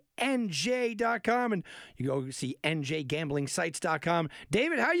PlayNJ.com, and you go see NJGamblingSites.com.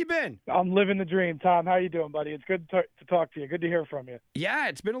 David, how you been? I'm living the dream, Tom. How you doing, buddy? It's good to talk to you. Good to hear from you. Yeah,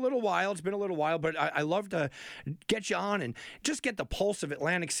 it's been a little while. But I love to get you on and just get the pulse of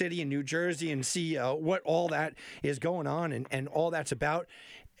Atlantic City and New Jersey and see what all that is going on and all that's about.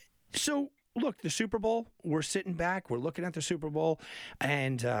 So, look, the Super Bowl, we're sitting back, we're looking at the Super Bowl,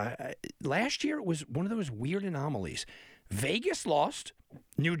 and last year it was one of those weird anomalies. Vegas lost,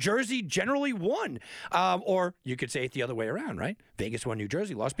 New Jersey generally won. Or you could say it the other way around, right? Vegas won, New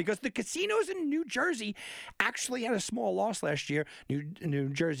Jersey lost, because the casinos in New Jersey actually had a small loss last year. New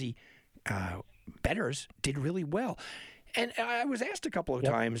Jersey bettors did really well. And I was asked a couple of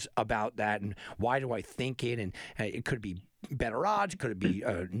times about that and why do I think it, and it could be better odds, could it be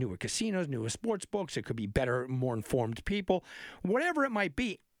newer casinos, newer sports books, it could be better, more informed people, whatever it might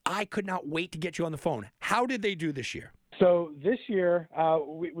be. I could not wait to get you on the phone. How did they do this year? So this year,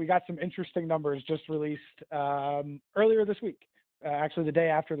 we got some interesting numbers just released earlier this week, actually the day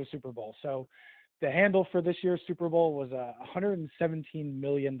after the Super Bowl. So the handle for this year's Super Bowl was $117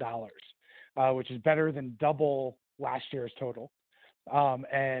 million, which is better than double last year's total,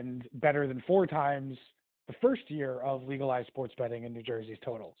 and better than 4 times the first year of legalized sports betting in New Jersey's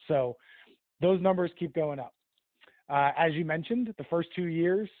total. So those numbers keep going up. As you mentioned, the first 2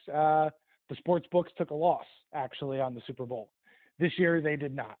 years, the sports books took a loss actually on the Super Bowl. This year they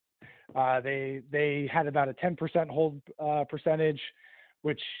did not. They had about a 10% hold percentage,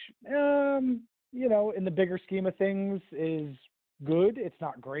 which in the bigger scheme of things is good. It's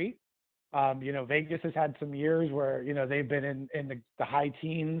not great. Vegas has had some years where they've been in the high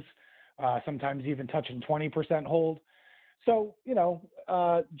teens, sometimes even touching 20% hold. So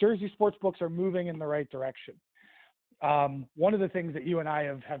Jersey sports books are moving in the right direction. One of the things that you and I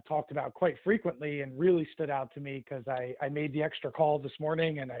have talked about quite frequently and really stood out to me, because I made the extra call this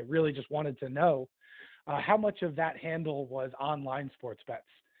morning and I really just wanted to know how much of that handle was online sports bets.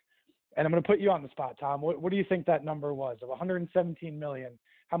 And I'm going to put you on the spot, Tom. What do you think that number was? Of 117 million,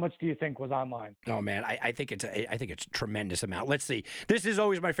 how much do you think was online? Oh man, I think it's a tremendous amount. Let's see. This is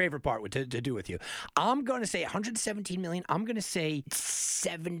always my favorite part to do with you. I'm going to say 117 million. I'm going to say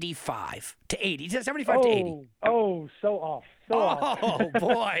 75 to 80. 75 to 80. Oh, so off. Oh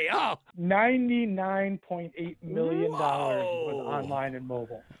boy. Oh. $99.8 million was online and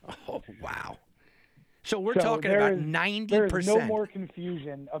mobile. Oh wow. So we're talking about 90%. There is no more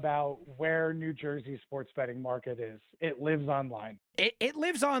confusion about where New Jersey's sports betting market is. It lives online. It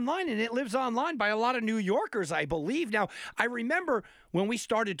lives online, and it lives online by a lot of New Yorkers, I believe. Now, I remember when we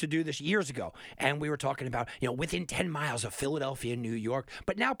started to do this years ago, and we were talking about, within 10 miles of Philadelphia, New York,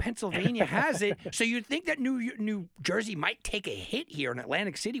 but now Pennsylvania has it. So you'd think that New Jersey might take a hit here, and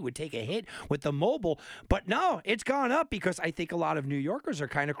Atlantic City would take a hit with the mobile. But no, it's gone up because I think a lot of New Yorkers are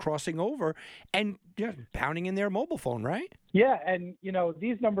kind of crossing over and pounding in their mobile phone, right? Yeah, and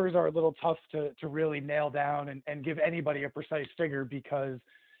these numbers are a little tough to really nail down and give anybody a precise figure, because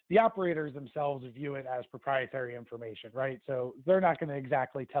the operators themselves view it as proprietary information, right? So they're not going to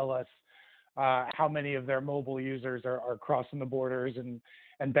exactly tell us how many of their mobile users are crossing the borders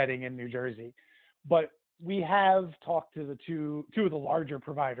and betting in New Jersey. But we have talked to the two of the larger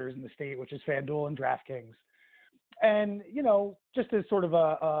providers in the state, which is FanDuel and DraftKings. And, just as sort of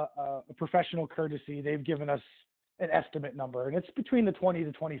a professional courtesy, they've given us an estimate number, and it's between the 20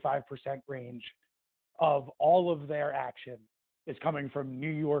 to 25% range of all of their action is coming from New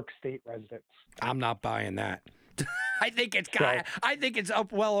York State residents. I'm not buying that. I think it's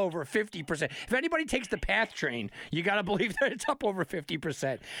up well over 50%. If anybody takes the PATH train, you got to believe that it's up over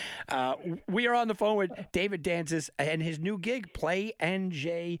 50%. We are on the phone with David Danzis and his new gig,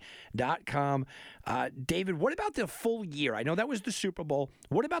 PlayNJ.com. David, what about the full year? I know that was the Super Bowl.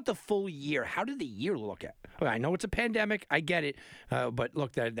 What about the full year? How did the year look at? I know it's a pandemic. I get it. But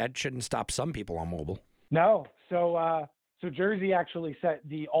look, that shouldn't stop some people on mobile. No. So Jersey actually set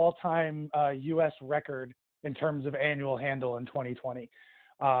the all-time U.S. record in terms of annual handle in 2020.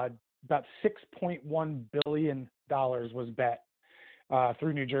 About $6.1 billion was bet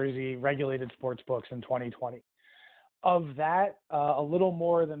through New Jersey regulated sports books in 2020. Of that, a little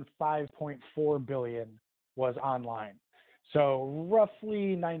more than $5.4 billion was online. So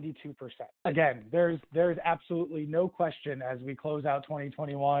roughly 92%. Again, there's absolutely no question as we close out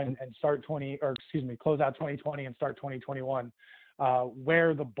 2021 and close out 2020 and start 2021,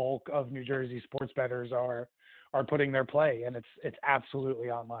 where the bulk of New Jersey sports bettors are putting their play, and it's absolutely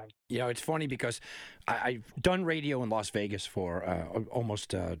online. It's funny because I've done radio in Las Vegas for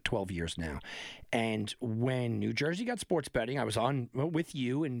almost 12 years now. And when New Jersey got sports betting, I was on with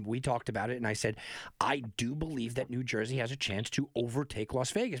you and we talked about it. And I said, I do believe that New Jersey has a chance to overtake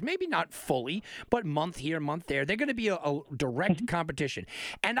Las Vegas. Maybe not fully, but month here, month there. They're going to be a direct competition.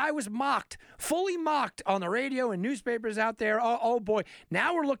 And I was fully mocked on the radio and newspapers out there. Oh boy.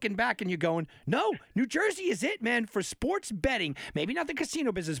 Now we're looking back and you're going, no, New Jersey is it, man, for sports betting. Maybe not the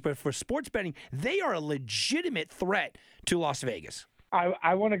casino business, but for sports betting, they are a legitimate threat to Las Vegas.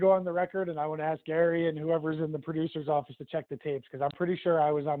 I want to go on the record, and I want to ask Gary and whoever's in the producer's office to check the tapes, because I'm pretty sure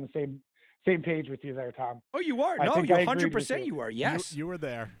I was on the same page with you there, Tom. Oh, you are? No, you 100% you are. Yes. You were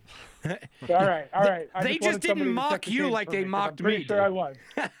there. All right. They just didn't mock you like they mocked me. I'm pretty sure I was.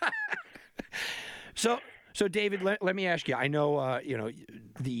 So David, let me ask you. I know,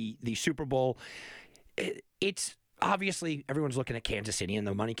 the Super Bowl, it's obviously everyone's looking at Kansas City and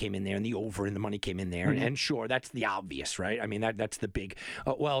the money came in there and the over and the money came in there. Mm-hmm. And sure, that's the obvious, right? I mean, that's the big,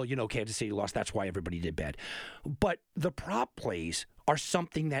 Kansas City lost. That's why everybody did bad. But the prop plays are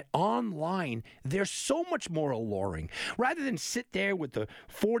something that online, they're so much more alluring. Rather than sit there with the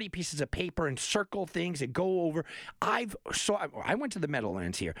 40 pieces of paper and circle things and go over, I went to the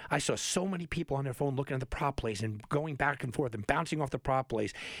Meadowlands here. I saw so many people on their phone looking at the prop plays and going back and forth and bouncing off the prop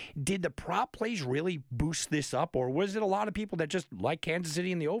plays. Did the prop plays really boost this up, or was it a lot of people that just like Kansas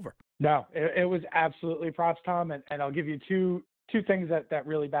City and the over? No, it was absolutely props, Tom, and I'll give you two things that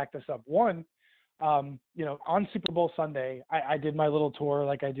really back this up. One, on Super Bowl Sunday, I did my little tour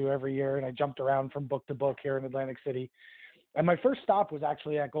like I do every year, and I jumped around from book to book here in Atlantic City. And my first stop was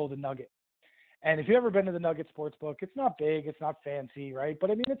actually at Golden Nugget. And if you've ever been to the Nugget Sportsbook, it's not big, it's not fancy, right? But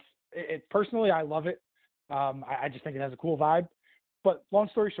I mean, it's personally, I love it. I just think it has a cool vibe. But long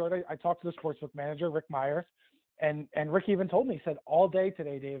story short, I talked to the sportsbook manager, Rick Meyer, and Rick even told me, he said, all day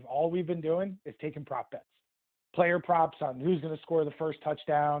today, Dave, all we've been doing is taking prop bets. Player props on who's going to score the first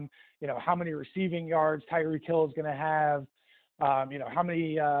touchdown, how many receiving yards Tyreek Hill is going to have, how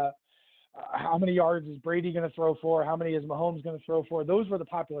many yards is Brady going to throw for, how many is Mahomes going to throw for. Those were the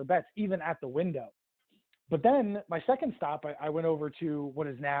popular bets, even at the window. But then my second stop, I went over to what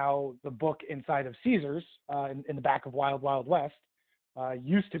is now the book inside of Caesars, in the back of Wild Wild West.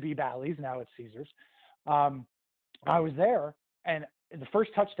 Used to be Bally's, now it's Caesars. I was there, and the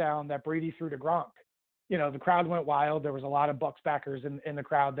first touchdown that Brady threw to Gronk, the crowd went wild. There was a lot of Bucs backers in the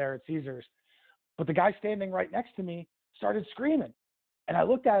crowd there at Caesars. But the guy standing right next to me started screaming. And I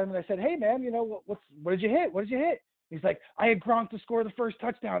looked at him and I said, hey, man, what did you hit? What did you hit? He's like, I had Gronk to score the first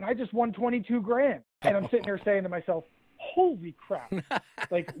touchdown. I just won $22,000. And I'm sitting there saying to myself, holy crap.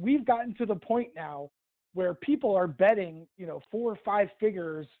 Like, we've gotten to the point now where people are betting, 4 or 5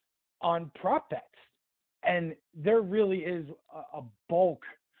 figures on prop bets. And there really is a bulk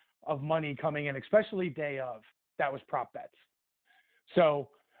of money coming in, especially day of, that was prop bets. So,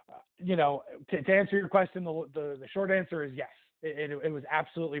 to answer your question, the short answer is yes. It was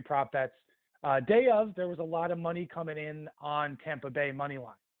absolutely prop bets. Day of, there was a lot of money coming in on Tampa Bay money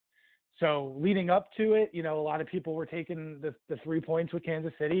line. So leading up to it, a lot of people were taking the 3 points with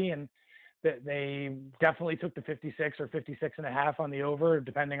Kansas City, and They definitely took the 56 or 56.5 on the over,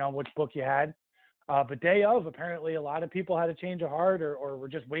 depending on which book you had. But day of, apparently a lot of people had a change of heart or were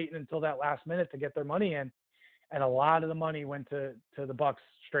just waiting until that last minute to get their money in. And a lot of the money went to the Bucks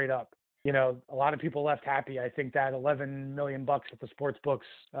straight up. You know, a lot of people left happy. I think that $11 million that the sports books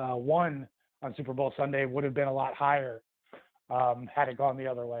won on Super Bowl Sunday would have been a lot higher had it gone the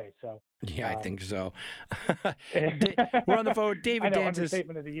other way. So yeah, I think so. We're on the phone with David Danzis.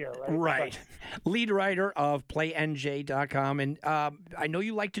 Understatement of the year, right? Right. Lead writer of PlayNJ.com. And I know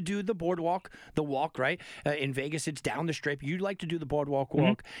you like to do the boardwalk, the walk, right? In Vegas, it's down the strip. You like to do the boardwalk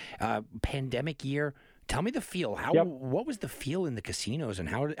walk. Pandemic year. Tell me the feel. What was the feel in the casinos, and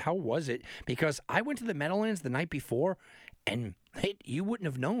how was it? Because I went to the Meadowlands the night before, and you wouldn't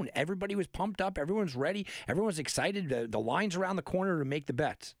have known. Everybody was pumped up. Everyone's ready. Everyone's excited. The line's around the corner to make the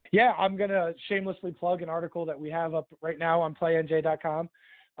bets. Yeah, I'm going to shamelessly plug an article that we have up right now on PlayNJ.com.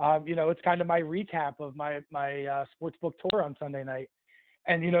 You know, it's kind of my recap of my sportsbook tour on Sunday night.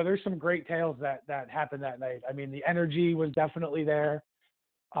 And, you know, there's some great tales that happened that night. I mean, the energy was definitely there.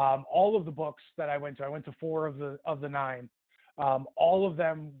 All of the books that I went to 4 of the 9. All of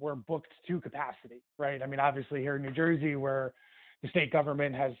them were booked to capacity, right? I mean, obviously here in New Jersey, where the state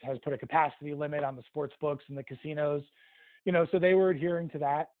government has put a capacity limit on the sports books and the casinos, you know, so they were adhering to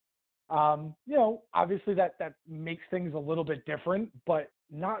that. You know, obviously that makes things a little bit different, but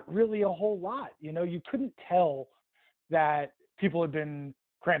not really a whole lot. You know, you couldn't tell that people had been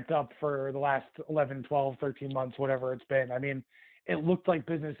cramped up for the last 11, 12, 13 months, whatever it's been. I mean, it looked like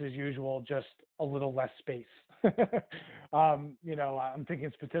business as usual, just a little less space. You know, I'm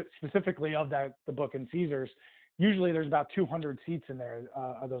thinking specifically of the book in Caesars. Usually there's about 200 seats in there,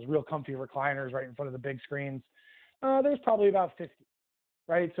 those real comfy recliners right in front of the big screens. There's probably about 50,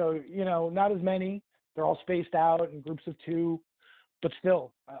 right? So, you know, not as many. They're all spaced out in groups of 2, but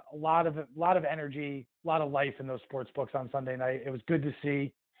still a lot of energy, a lot of life in those sports books on Sunday night. It was good to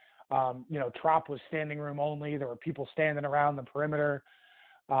see. You know, Trop was standing room only. There were people standing around the perimeter.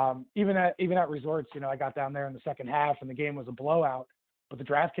 Even at resorts, you know, I got down there in the second half and the game was a blowout, but the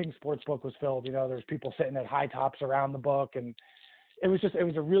DraftKings Sportsbook was filled. You know, there's people sitting at high tops around the book, and it was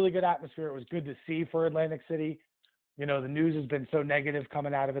a really good atmosphere. It was good to see for Atlantic City. You know, the news has been so negative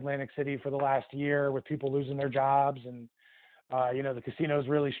coming out of Atlantic City for the last year with people losing their jobs and, you know, the casino's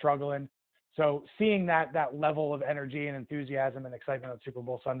really struggling. So seeing that level of energy and enthusiasm and excitement on Super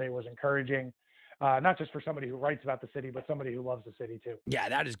Bowl Sunday was encouraging, not just for somebody who writes about the city, but somebody who loves the city too. Yeah,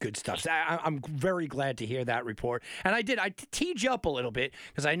 that is good stuff. I'm very glad to hear that report. And I teed you up a little bit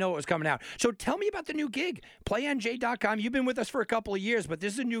because I know it was coming out. So tell me about the new gig, PlayNJ.com. You've been with us for a couple of years, but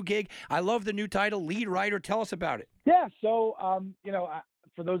this is a new gig. I love the new title, lead writer. Tell us about it. Yeah, so, you know,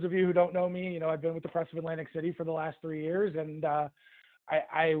 for those of you who don't know me, you know, I've been with the Press of Atlantic City for the last 3 years, and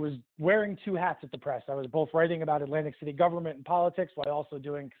I was wearing 2 hats at the Press. I was both writing about Atlantic City government and politics while also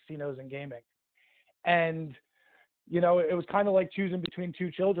doing casinos and gaming. And, you know, it was kind of like choosing between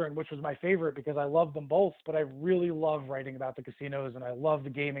 2 children, which was my favorite because I love them both, but I really love writing about the casinos and I love the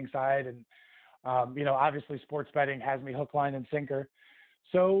gaming side. And, you know, obviously sports betting has me hook, line, and sinker.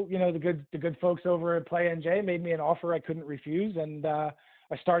 So, you know, the good folks over at PlayNJ made me an offer I couldn't refuse. And I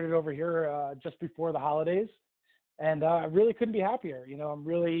started over here just before the holidays. And I really couldn't be happier. You know, I'm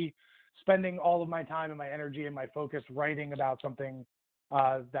really spending all of my time and my energy and my focus writing about something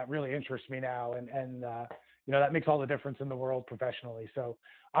that really interests me now. And you know, that makes all the difference in the world professionally. So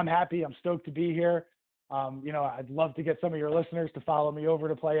I'm happy. I'm stoked to be here. You know, I'd love to get some of your listeners to follow me over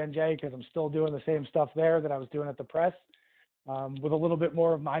to PlayNJ because I'm still doing the same stuff there that I was doing at the Press with a little bit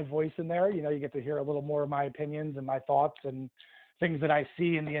more of my voice in there. You know, you get to hear a little more of my opinions and my thoughts and things that I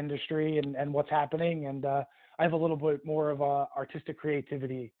see in the industry and what's happening. And I have a little bit more of artistic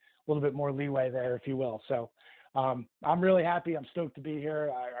creativity, a little bit more leeway there, if you will. So I'm really happy. I'm stoked to be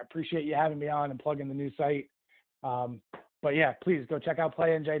here. I appreciate you having me on and plugging the new site. But yeah, please go check out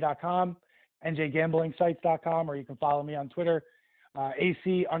PlayNJ.com, NJGamblingSites.com, or you can follow me on Twitter,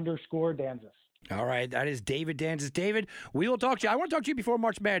 AC_Danzis. All right, that is David Danzis. David, we will talk to you. I want to talk to you before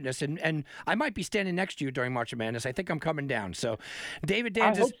March Madness, and I might be standing next to you during March Madness. I think I'm coming down. So, David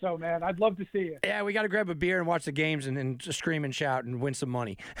Danzis. I hope so, man. I'd love to see you. Yeah, we got to grab a beer and watch the games and just scream and shout and win some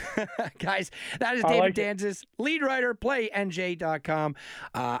money. Guys, that is David Danzis, lead writer, PlayNJ.com.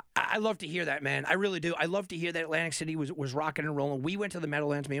 I love to hear that, man. I really do. I love to hear that Atlantic City was rocking and rolling. We went to the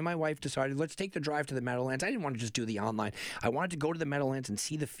Meadowlands. Me and my wife decided, let's take the drive to the Meadowlands. I didn't want to just do the online. I wanted to go to the Meadowlands and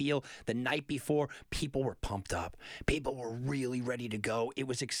see the feel the night before. before, people were pumped up. People were really ready to go. It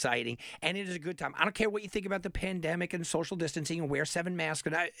was exciting, and it is a good time. I don't care what you think about the pandemic and social distancing and wear 7 masks.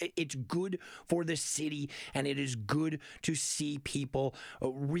 It's good for the city, and it is good to see people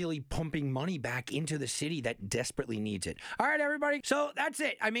really pumping money back into the city that desperately needs it. All right, everybody. So that's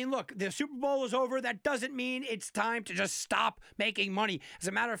it. I mean, look, the Super Bowl is over. That doesn't mean it's time to just stop making money. As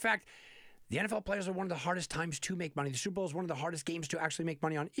a matter of fact, the NFL players are one of the hardest times to make money. The Super Bowl is one of the hardest games to actually make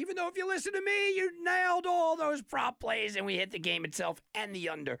money on. Even though if you listen to me, you nailed all those prop plays and we hit the game itself and the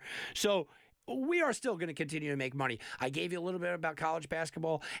under. So we are still going to continue to make money. I gave you a little bit about college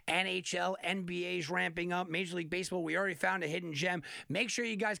basketball, NHL, NBA's ramping up, Major League Baseball. We already found a hidden gem. Make sure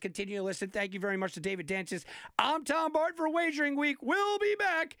you guys continue to listen. Thank you very much to David Dancis. I'm Tom Barton for Wagering Week. We'll be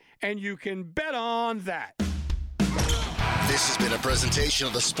back, and you can bet on that. This has been a presentation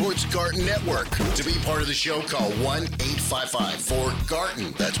of the Sports Garden Network. To be part of the show, call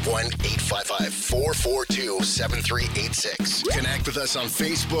 1-855-4-GARTEN. That's 1-855-442-7386. Connect with us on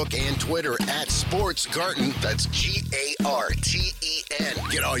Facebook and Twitter at Sports Garden. That's GARTEN.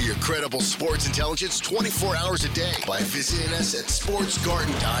 Get all your credible sports intelligence 24 hours a day by visiting us at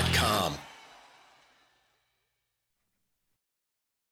sportsgarden.com.